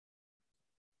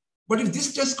 But if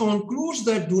this test concludes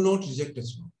that do not reject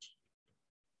H0,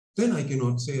 then I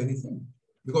cannot say anything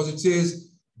because it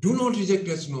says do not reject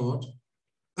H0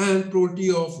 and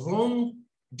probability of wrong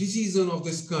decision of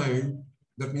this kind,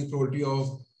 that means probability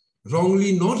of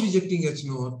wrongly not rejecting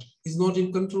H0 is not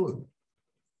in control.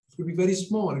 It could be very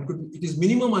small. It is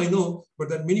minimum, I know, but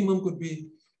that minimum could be,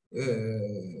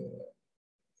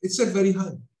 it's set very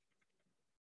high.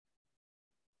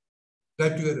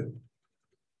 Type 2 error.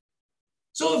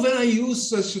 So when I use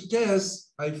such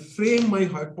tests, I frame my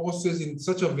hypothesis in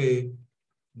such a way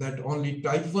that only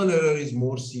type 1 error is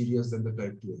more serious than the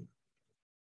type 2 error.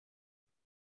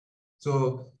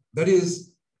 So that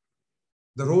is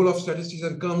the role of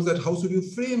statistician comes that how should you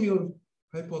frame your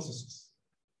hypothesis?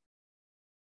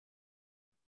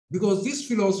 Because this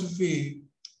philosophy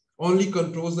only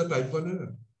controls the type 1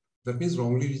 error. That means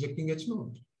wrongly rejecting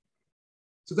H0.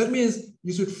 So that means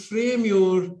you should frame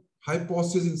your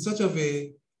hypothesis in such a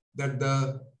way that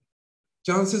the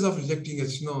chances of rejecting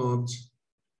H0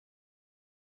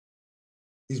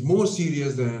 is more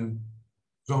serious than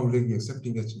wrongly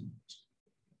accepting H0.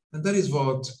 And that is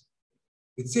what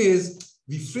it says.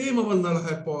 We frame our null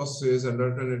hypothesis and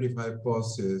alternative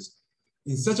hypothesis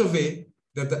in such a way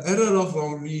that the error of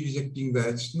wrongly rejecting the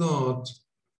H0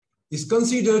 is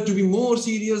considered to be more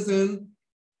serious than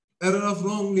error of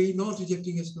wrongly not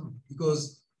rejecting H0,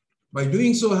 because by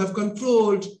doing so, I have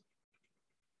controlled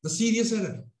the serious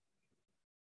error.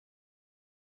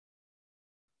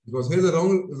 Because here the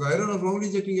error of wrongly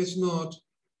rejecting H0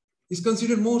 is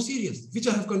considered more serious, which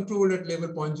I have controlled at level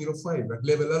 0.05, at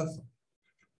level alpha.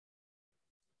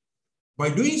 By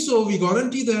doing so, we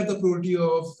guarantee that the probability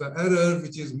of the error,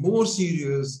 which is more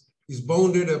serious, is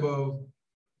bounded above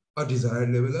a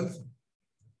desired level alpha.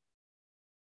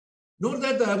 Note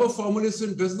that the above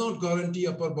formulation does not guarantee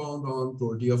upper bound on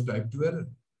probability of type 2 error,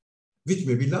 which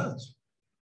may be large.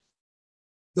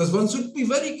 Thus, one should be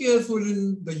very careful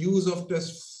in the use of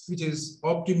tests which is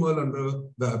optimal under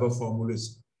the above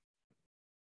formulation,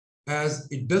 as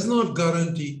it does not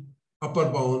guarantee upper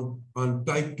bound on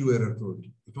type 2 error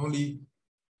probability. It only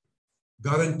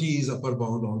guarantees upper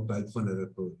bound on type 1 error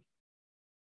probability.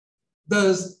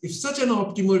 Thus, if such an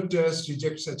optimal test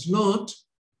rejects H0,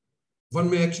 one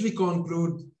may actually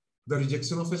conclude the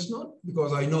rejection of H0,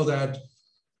 because I know that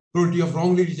probability of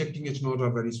wrongly rejecting H0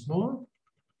 are very small.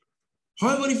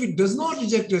 However, if it does not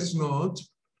reject H0,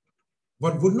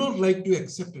 one would not like to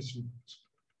accept H0.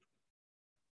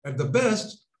 At the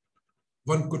best,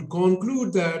 one could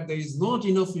conclude that there is not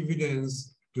enough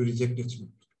evidence to reject H0.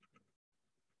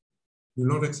 You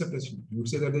will not accept H0. You would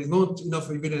say that there is not enough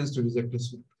evidence to reject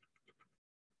H0.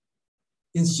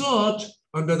 In short,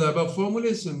 under the above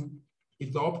formulation,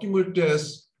 if the optimal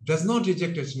test does not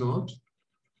reject H0,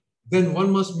 then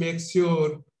one must make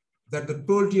sure that the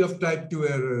probability of type 2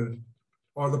 error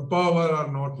or the power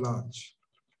are not large.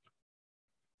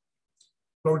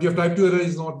 Probability of type 2 error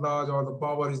is not large or the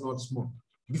power is not small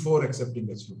before accepting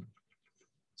H0.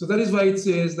 So that is why it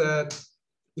says that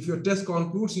if your test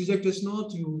concludes reject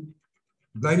H0, you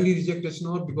blindly reject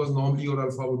H0 because normally your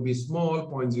alpha would be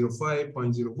small, 0.05,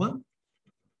 0.01.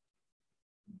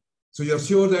 So you're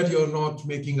sure that you're not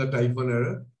making a type 1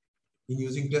 error in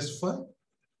using test 5.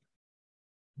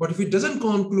 But if it doesn't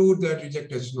conclude that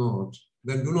reject H0,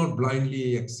 then do not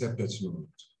blindly accept H0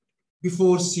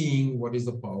 before seeing what is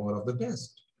the power of the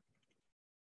test.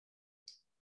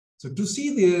 So to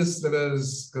see this, let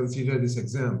us consider this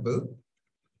example.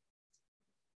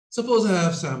 Suppose I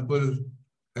have sample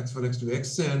x1, x2,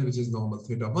 xn, which is normal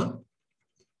theta 1,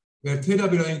 where theta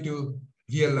belonging to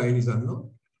real line is unknown.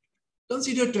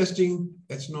 Consider testing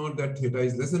H0 that theta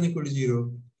is less than or equal to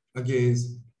 0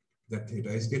 against that theta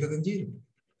is greater than 0.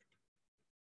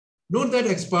 Note that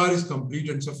x bar is complete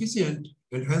and sufficient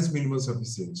and hence minimal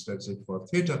sufficient, that's it for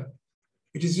theta.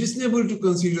 it is reasonable to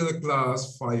consider the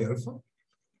class phi alpha.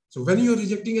 So when you are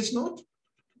rejecting H naught,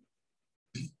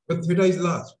 but theta is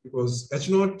large because H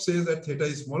naught says that theta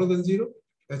is smaller than 0.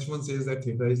 H1 says that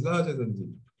theta is larger than 0.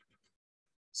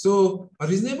 So a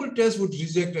reasonable test would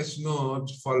reject H naught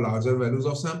for larger values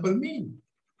of sample mean,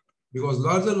 because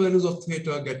larger values of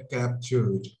theta get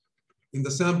captured in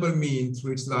the sample mean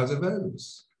through its larger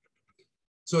values.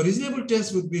 So a reasonable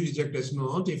test would be reject H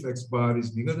naught if X bar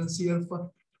is bigger than C alpha,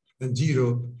 and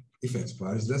 0 if X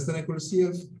bar is less than or equal to C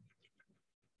alpha.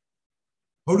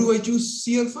 How do I choose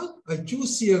C alpha? I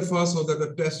choose C alpha so that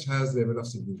the test has level of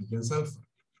significance alpha.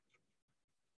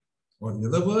 Or in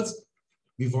other words,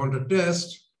 we want a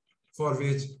test for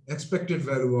which expected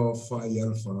value of phi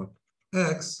alpha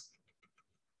x,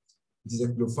 which is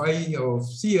equal to phi of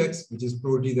Cx, which is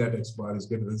probability that X bar is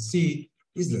greater than C,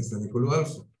 is less than or equal to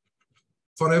alpha.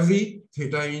 For every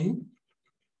theta in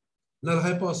null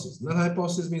hypothesis. Null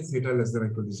hypothesis means theta less than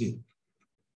or equal to 0.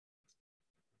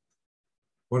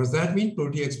 What does that mean?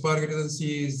 Probability X bar greater than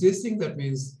C is this thing. That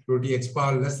means probability X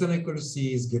bar less than or equal to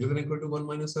C is greater than or equal to 1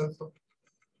 minus alpha.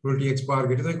 Probability X bar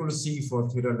greater than or equal to C for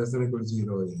theta less than or equal to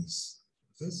 0 is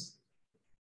this.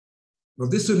 Now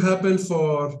this should happen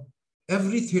for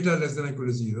every theta less than or equal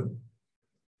to 0.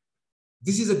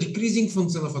 This is a decreasing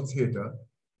function of a theta.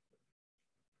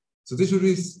 So this would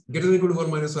be greater than or equal to 1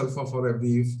 minus alpha for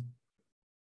every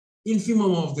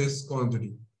infimum of this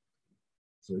quantity.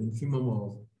 So infimum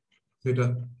of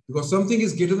theta, because something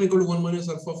is greater than or equal to 1 minus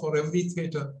alpha for every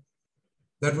theta.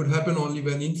 That would happen only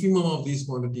when infimum of these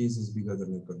quantities is bigger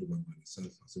than or equal to 1 minus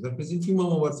alpha. So that means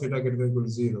infimum over theta greater than or equal to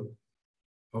 0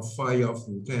 of phi of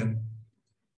root 10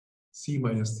 C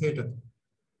minus theta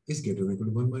is greater than or equal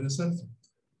to 1 minus alpha.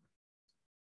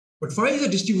 But phi is a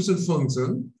distribution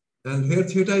function, and here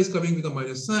theta is coming with a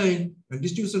minus sign, and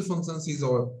distribution functions is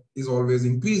always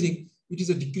increasing. It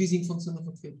is a decreasing function of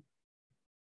a theta.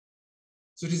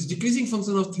 So it is decreasing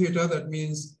function of theta. That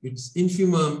means its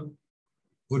infimum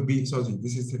would be, sorry,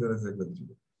 this is theta less than or equal to 0,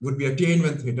 would be attained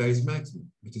when theta is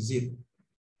maximum, which is 0.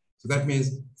 So that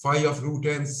means phi of root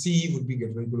n C would be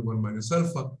greater than or equal to 1 minus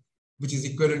alpha, which is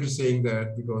equivalent to saying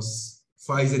that because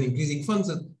phi is an increasing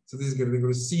function, so this is greater than or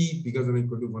equal to C bigger than or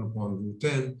equal to 1 upon root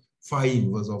 10, phi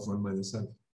inverse of 1 minus alpha.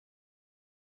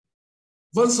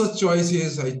 One such choice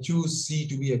is I choose C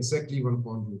to be exactly 1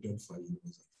 upon root 10 phi inverse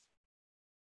alpha.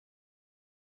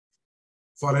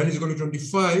 For n is equal to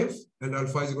 25 and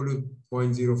alpha is equal to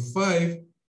 0.05,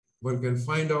 one can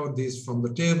find out this from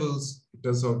the tables. It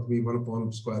turns out to be 1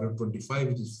 upon square root 25,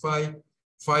 which is phi.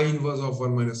 Phi inverse of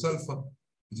 1 minus alpha,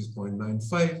 which is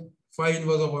 0.95. Phi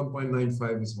inverse of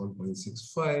 1.95 is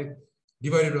 1.65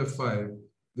 divided by 5,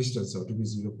 which turns out to be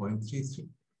 0.33.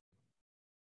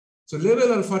 So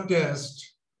level alpha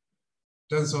test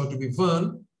turns out to be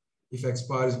 1 if X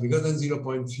bar is bigger than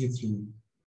 0.33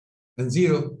 and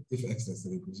 0 if X less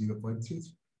than or equal to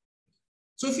 0.33.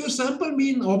 So if your sample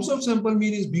mean, observed sample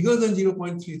mean is bigger than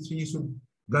 0.33, you should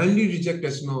blindly reject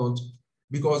H naught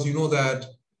because you know that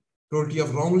probability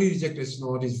of wrongly reject H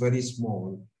naught is very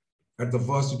small. At the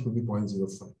worst, it could be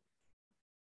 0.05.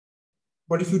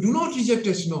 But if you do not reject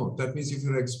H naught, that means if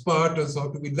your X bar turns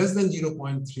out to be less than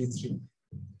 0.33,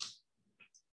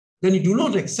 then you do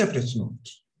not accept H naught.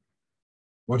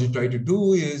 What you try to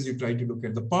do is you try to look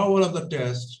at the power of the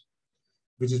test,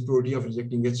 which is probability of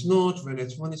rejecting H naught when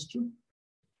H1 is true.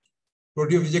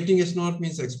 Probability of rejecting H naught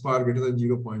means X bar greater than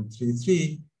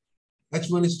 0.33.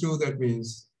 H1 is true, that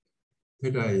means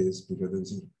theta is bigger than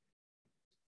 0,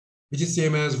 which is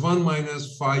same as 1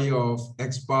 minus phi of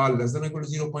X bar less than or equal to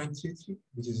 0.33,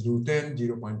 which is root 10,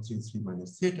 0.33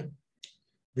 minus theta,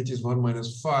 which is 1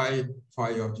 minus phi of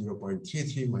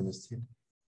 0.33 minus theta.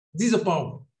 This is a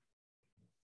power.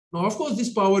 Now, of course,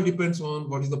 this power depends on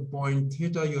what is the point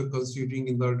theta you are considering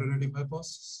in the alternative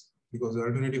hypothesis, because the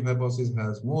alternative hypothesis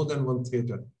has more than one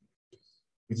theta,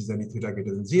 which is any theta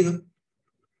greater than 0.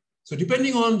 So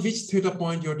depending on which theta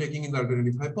point you're taking in the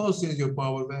alternative hypothesis, your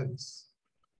power varies.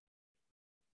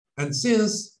 And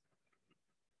since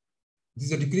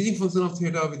this is a decreasing function of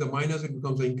theta with a minus, it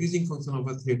becomes an increasing function of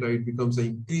a theta, it becomes an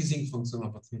increasing function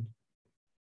of a theta.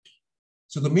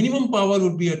 So the minimum power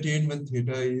would be attained when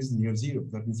theta is near 0.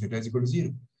 That means theta is equal to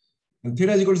 0. And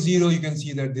theta is equal to 0, you can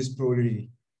see that this probability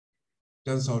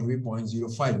turns out to be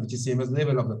 0.05, which is same as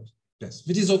level of the test,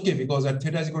 which is okay because at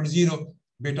theta is equal to 0,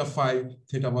 beta phi,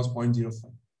 theta was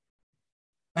 0.05.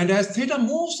 And as theta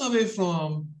moves away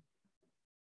from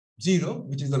 0,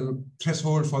 which is the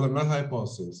threshold for the null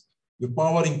hypothesis, your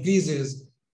power increases,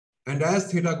 and as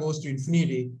theta goes to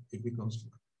infinity, it becomes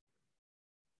 1.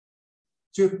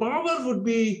 So your power would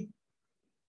be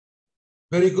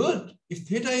Very good. If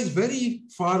theta is very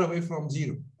far away from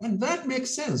zero, and that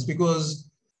makes sense because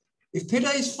if theta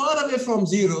is far away from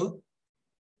zero,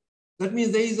 that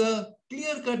means there is a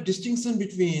clear-cut distinction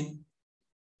between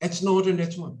H0 and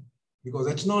H1. Because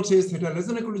H0 says theta less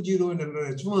than or equal to 0, and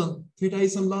under H1, theta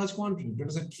is some large quantity, let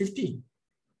us say 15.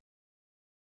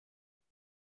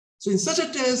 So in such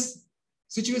a test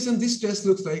situation, this test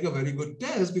looks like a very good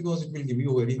test because it will give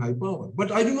you a very high power.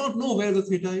 But I do not know where the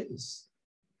theta is.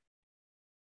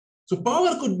 So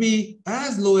power could be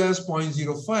as low as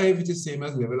 0.05, which is same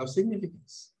as level of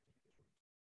significance.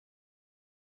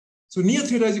 So near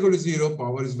theta is equal to 0,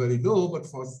 power is very low, but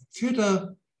for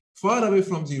theta far away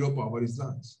from 0, power is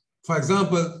large. For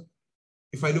example,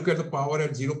 if I look at the power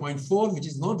at 0.4, which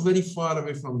is not very far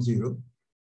away from 0,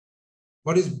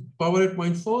 what is power at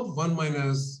 0.4? 1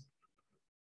 minus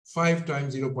 5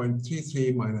 times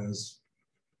 0.33 minus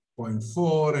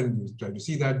 0.4, and you try to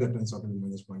see that turns out to be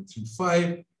minus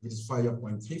 0.35, which is 5 of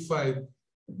 0.35,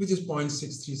 which is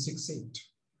 0.6368.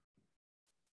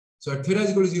 So at theta is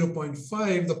equal to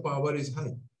 0.5, the power is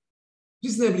high,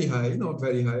 reasonably high, not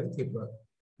very high, theta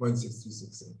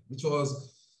 0.6368, which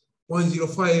was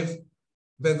 0.05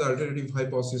 when the alternative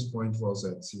hypothesis point was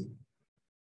at 0.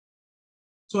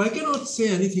 So I cannot say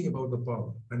anything about the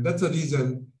power, and that's the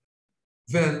reason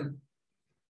when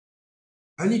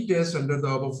any test under the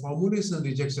above formulation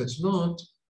rejects H0,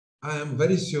 I am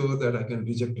very sure that I can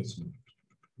reject H0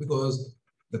 because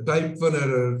the type 1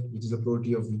 error, which is a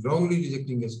probability of wrongly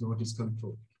rejecting H0, is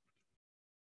controlled.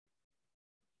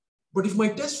 But if my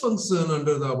test function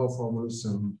under the above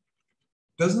formulation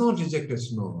does not reject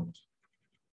H0,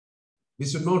 we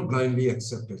should not blindly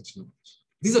accept H0.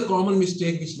 This is a common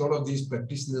mistake which a lot of these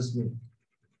practitioners make.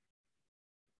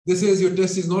 They say your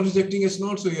test is not rejecting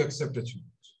H0, so you accept H0.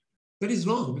 That is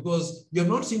wrong because you have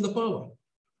not seen the power.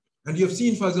 And you have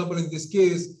seen, for example, in this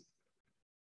case,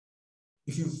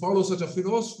 if you follow such a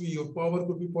philosophy, your power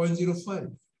could be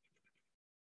 0.05.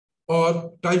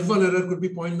 Or type 1 error could be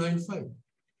 0.95.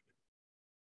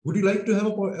 Would you like to have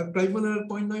a type 1 error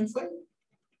 0.95?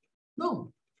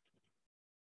 No.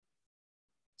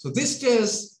 So this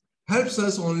test helps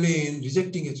us only in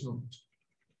rejecting H0.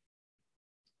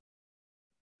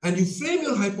 And you frame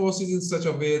your hypothesis in such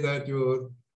a way that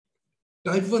your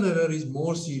type 1 error is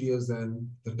more serious than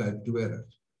the type 2 error.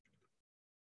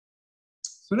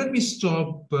 So let me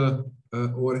stop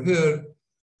over here.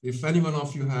 If any one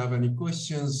of you have any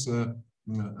questions,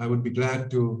 I would be glad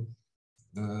to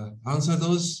answer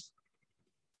those.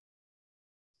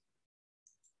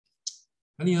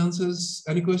 Any answers?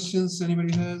 Any questions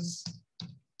anybody has?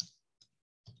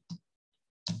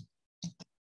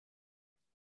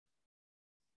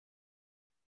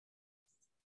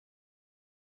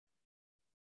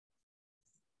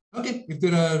 Okay, if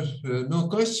there are no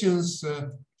questions,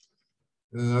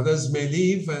 others may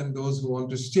leave, and those who want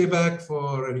to stay back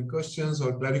for any questions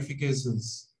or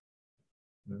clarifications,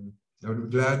 I would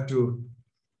be glad to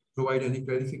provide any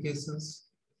clarifications.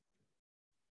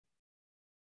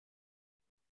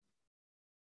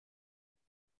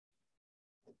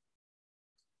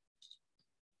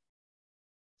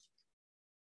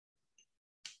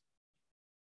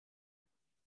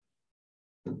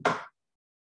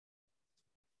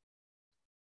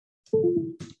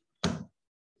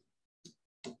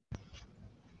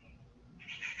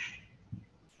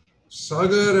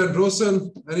 Sagar and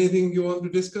Rosen, anything you want to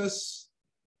discuss?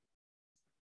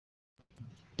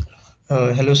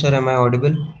 Hello, sir. Am I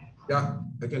audible? Yeah,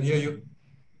 I can hear you.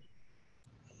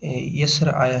 Yes,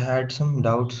 sir. I had some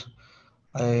doubts.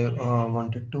 I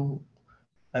wanted to.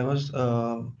 I was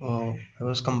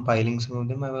compiling some of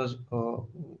them. I was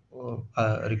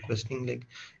requesting, like,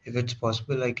 if it's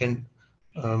possible, I can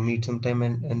meet sometime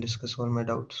and discuss all my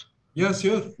doubts. Yeah,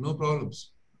 sure, no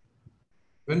problems.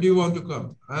 When do you want to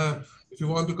come? If you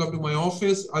want to come to my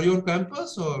office, are you on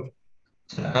campus or?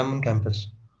 Sir, I'm on campus.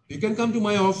 You can come to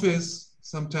my office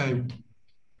sometime.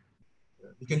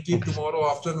 You can keep Okay, tomorrow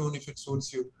afternoon if it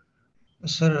suits you.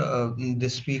 sir.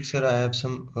 This week, sir, I have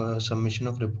some submission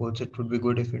of reports. It would be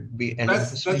good if it be end of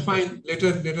this That's week. fine.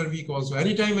 Later week also.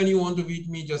 Anytime when you want to meet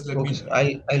me, just let me Okay, know.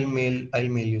 sir. I'll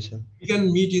mail you, sir. We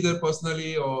can meet either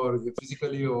personally or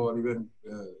physically, or even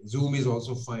Zoom is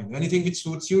also fine. Anything which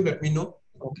suits you, let me know.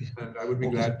 Okay. And I would be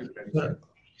Okay, glad to clarify.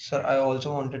 sir, I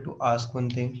also wanted to ask one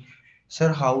thing.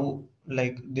 Sir, how,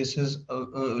 like, this is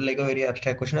like a very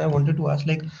abstract question. I wanted to ask,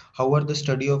 like, how are the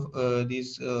study of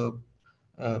these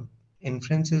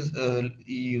inferences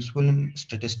useful in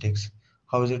statistics?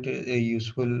 How is it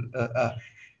useful?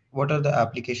 What are the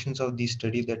applications of these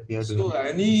studies that we are So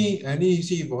doing? any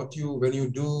see what you when you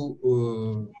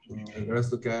do let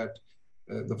us look at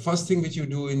the first thing which you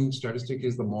do in statistics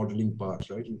is the modeling part,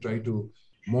 right? You try to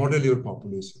model your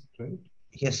population, right?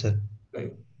 Yes, sir.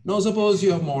 Right. Now, suppose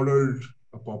you have modeled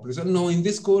a population. Now, in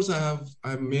this course,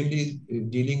 I'm mainly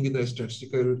dealing with the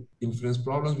statistical inference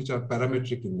problems which are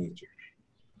parametric in nature.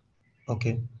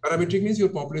 Okay. Parametric means your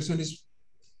population is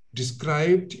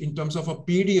described in terms of a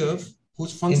PDF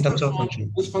whose In functional terms of form,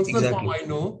 function. form I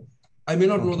know. I may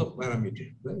not know Okay. the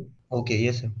parameter, right? Okay.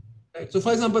 Yes, sir. Right. So,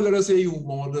 for example, let us say you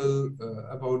model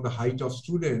about the height of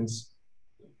students.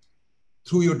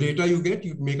 Through your data you get,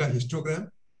 you make a histogram,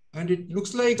 and it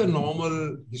looks like a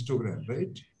normal histogram,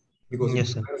 right? Because Yes,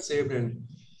 it's sir. well saved, and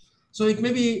so it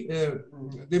may be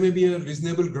there may be a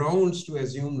reasonable grounds to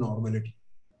assume normality.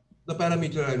 The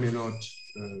parameter I may not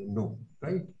know,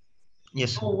 right?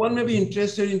 Yes, sir. So one may be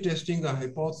interested in testing the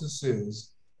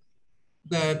hypothesis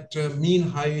that mean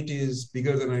height is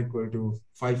bigger than or equal to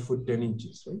 5 foot 10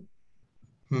 inches, right?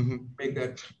 Mm-hmm. Make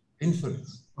that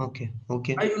inference. Okay.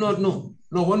 Okay. I do not know.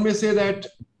 Now, one may say that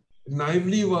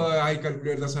naively, I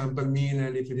calculate the sample mean,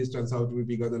 and if it is turns out to be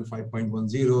bigger than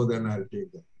 5.10, then I'll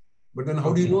take that. But then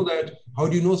how do you know that? How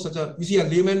do you know such a, you see, a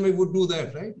layman would do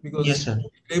that, right? Because Yes, sir.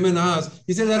 layman asks,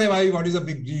 he says, why, what is a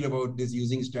big deal about this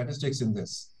using statistics in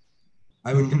this?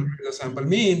 I would calculate the sample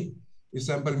mean. If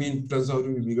sample mean turns out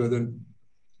to be bigger than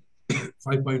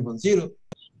 5.10,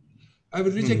 I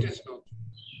would reject it.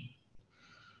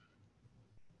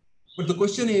 But the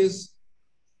question is,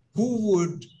 who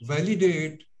would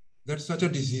validate that such a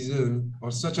decision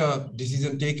or such a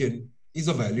decision taken is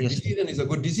a valid Yes, sir. decision, is a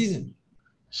good decision?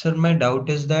 Sir, my doubt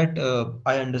is that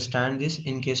I understand this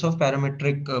in case of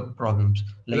parametric problems.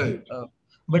 Like, Right.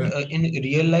 but Right. in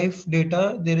real life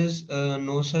data, there is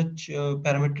no such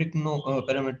parametric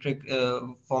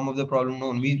form of the problem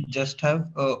known. We just have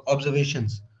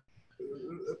observations.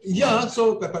 Yeah,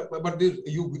 so but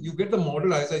you get the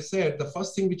model, as I said, the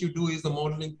first thing which you do is the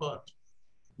modeling part.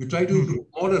 You try to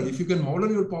model. If you can model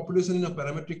your population in a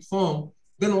parametric form,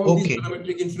 then all these Okay.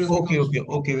 parametric inference Okay. becomes.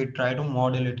 Okay. We try to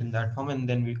model it in that form, and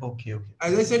then we. Okay.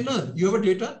 As I said, no, you have a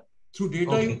data. Through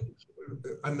data, Okay.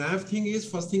 a nav thing is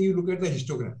first thing you look at the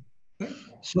histogram. Right?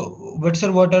 So, but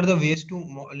sir, what are the ways to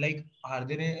like? Are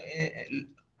there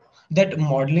that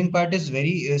modeling part is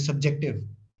very subjective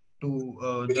to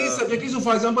It is the. subjective. So,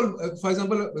 for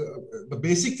example, the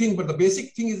basic thing, but the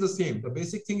basic thing is the same. The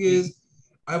basic thing is,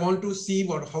 I want to see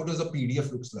how does a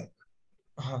PDF looks like.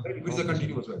 Right? If it's a Okay, sir.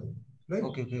 continuous value, right?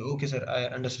 Okay, sir. I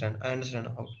understand.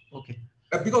 How. Okay.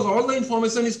 Because all the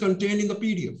information is contained in the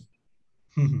PDF.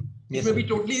 Yes, It may sir. be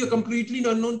totally completely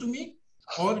unknown to me,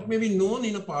 or it may be known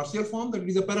in a partial form, that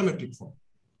is a parametric form.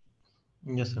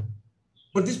 Yes, sir.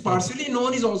 But this partially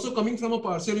known is also coming from a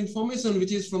partial information,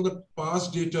 which is from the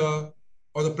past data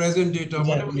or the present data, Yeah.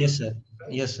 whatever. Yes, sir.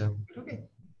 Yes, sir. Okay.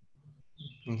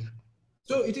 Yes.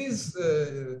 So it is.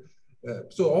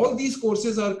 So all these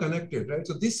courses are connected, right?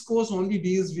 So this course only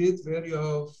deals with where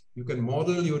you can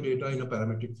model your data in a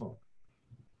parametric form.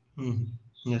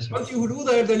 Yes, sir. Once you do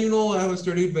that, then I have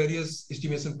studied various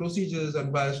estimation procedures,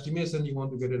 and by estimation, you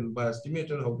want to get a by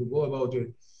estimator, how to go about it.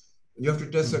 You have to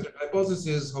test certain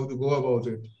hypotheses, how to go about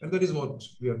it. And that is what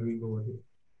we are doing over here.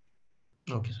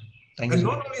 Okay, sir. Thank you, And sir.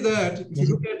 not only that, if you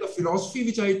look at the philosophy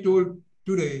which I told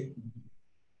today,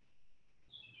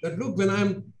 that look, when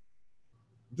I'm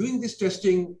doing this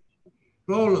testing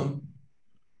problem,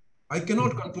 I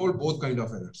cannot control both kind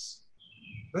of errors,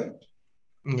 right?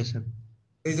 Yes, sir.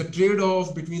 There is a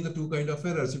trade-off between the two kind of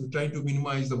errors. If you try to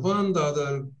minimize the one, the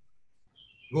other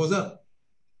goes up.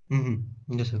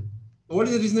 Yes, sir. So what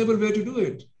is a reasonable way to do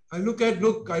it? I look at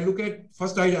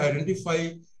first I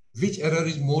identify which error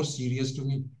is more serious to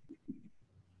me.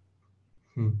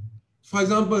 For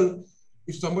example,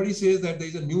 if somebody says that there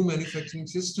is a new manufacturing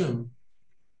system,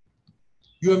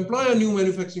 you employ a new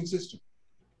manufacturing system,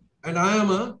 and I am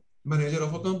a manager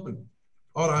of a company,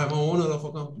 or I am an owner of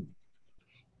a company.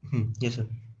 Yes, sir.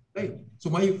 Right. So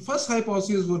my first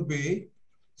hypothesis would be,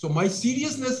 so my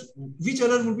seriousness, which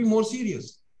error would be more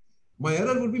serious? My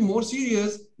error would be more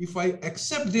serious if I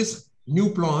accept this new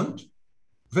plant,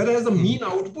 whereas the mean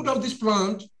output of this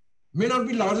plant may not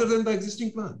be larger than the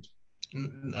existing plant.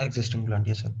 Existing plant,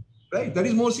 yes, sir. Right. That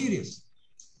is more serious.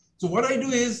 So what I do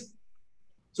is,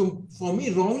 so for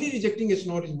me, wrongly rejecting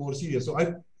H0 is more serious. So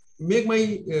I make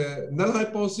my null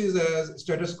hypothesis as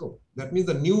status quo. That means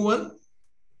the new one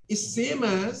is same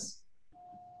as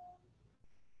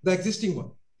the existing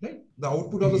one, right? The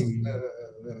output of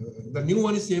the new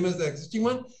one is same as the existing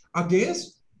one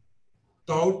against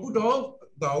the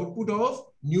output of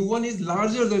new one is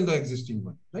larger than the existing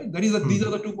one, right? That is these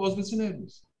are the two possible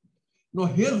scenarios. Now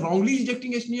here, wrongly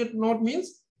rejecting H0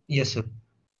 means, yes, sir,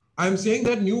 I'm saying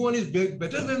that new one is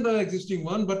better than the existing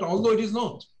one, but although it is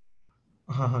not,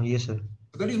 Yes, sir.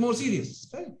 that is more serious,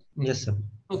 right? Yes, sir.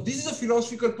 Now, this is a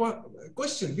philosophical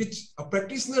question, which a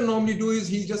practitioner normally do is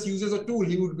he just uses a tool.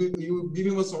 You would give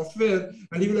him a software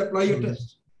and he will apply a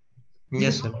test.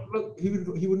 Yes, sir.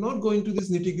 He would not go into this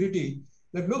nitty gritty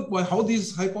that look how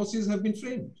these hypotheses have been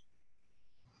framed.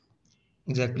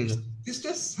 Exactly, sir. This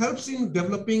test helps in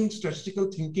developing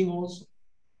statistical thinking also.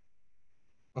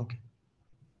 Okay.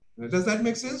 Does that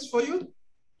make sense for you?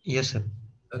 Yes, sir.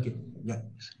 Okay. Yeah.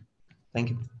 Thank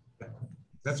you.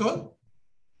 That's all?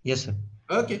 Yes, sir.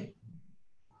 Okay.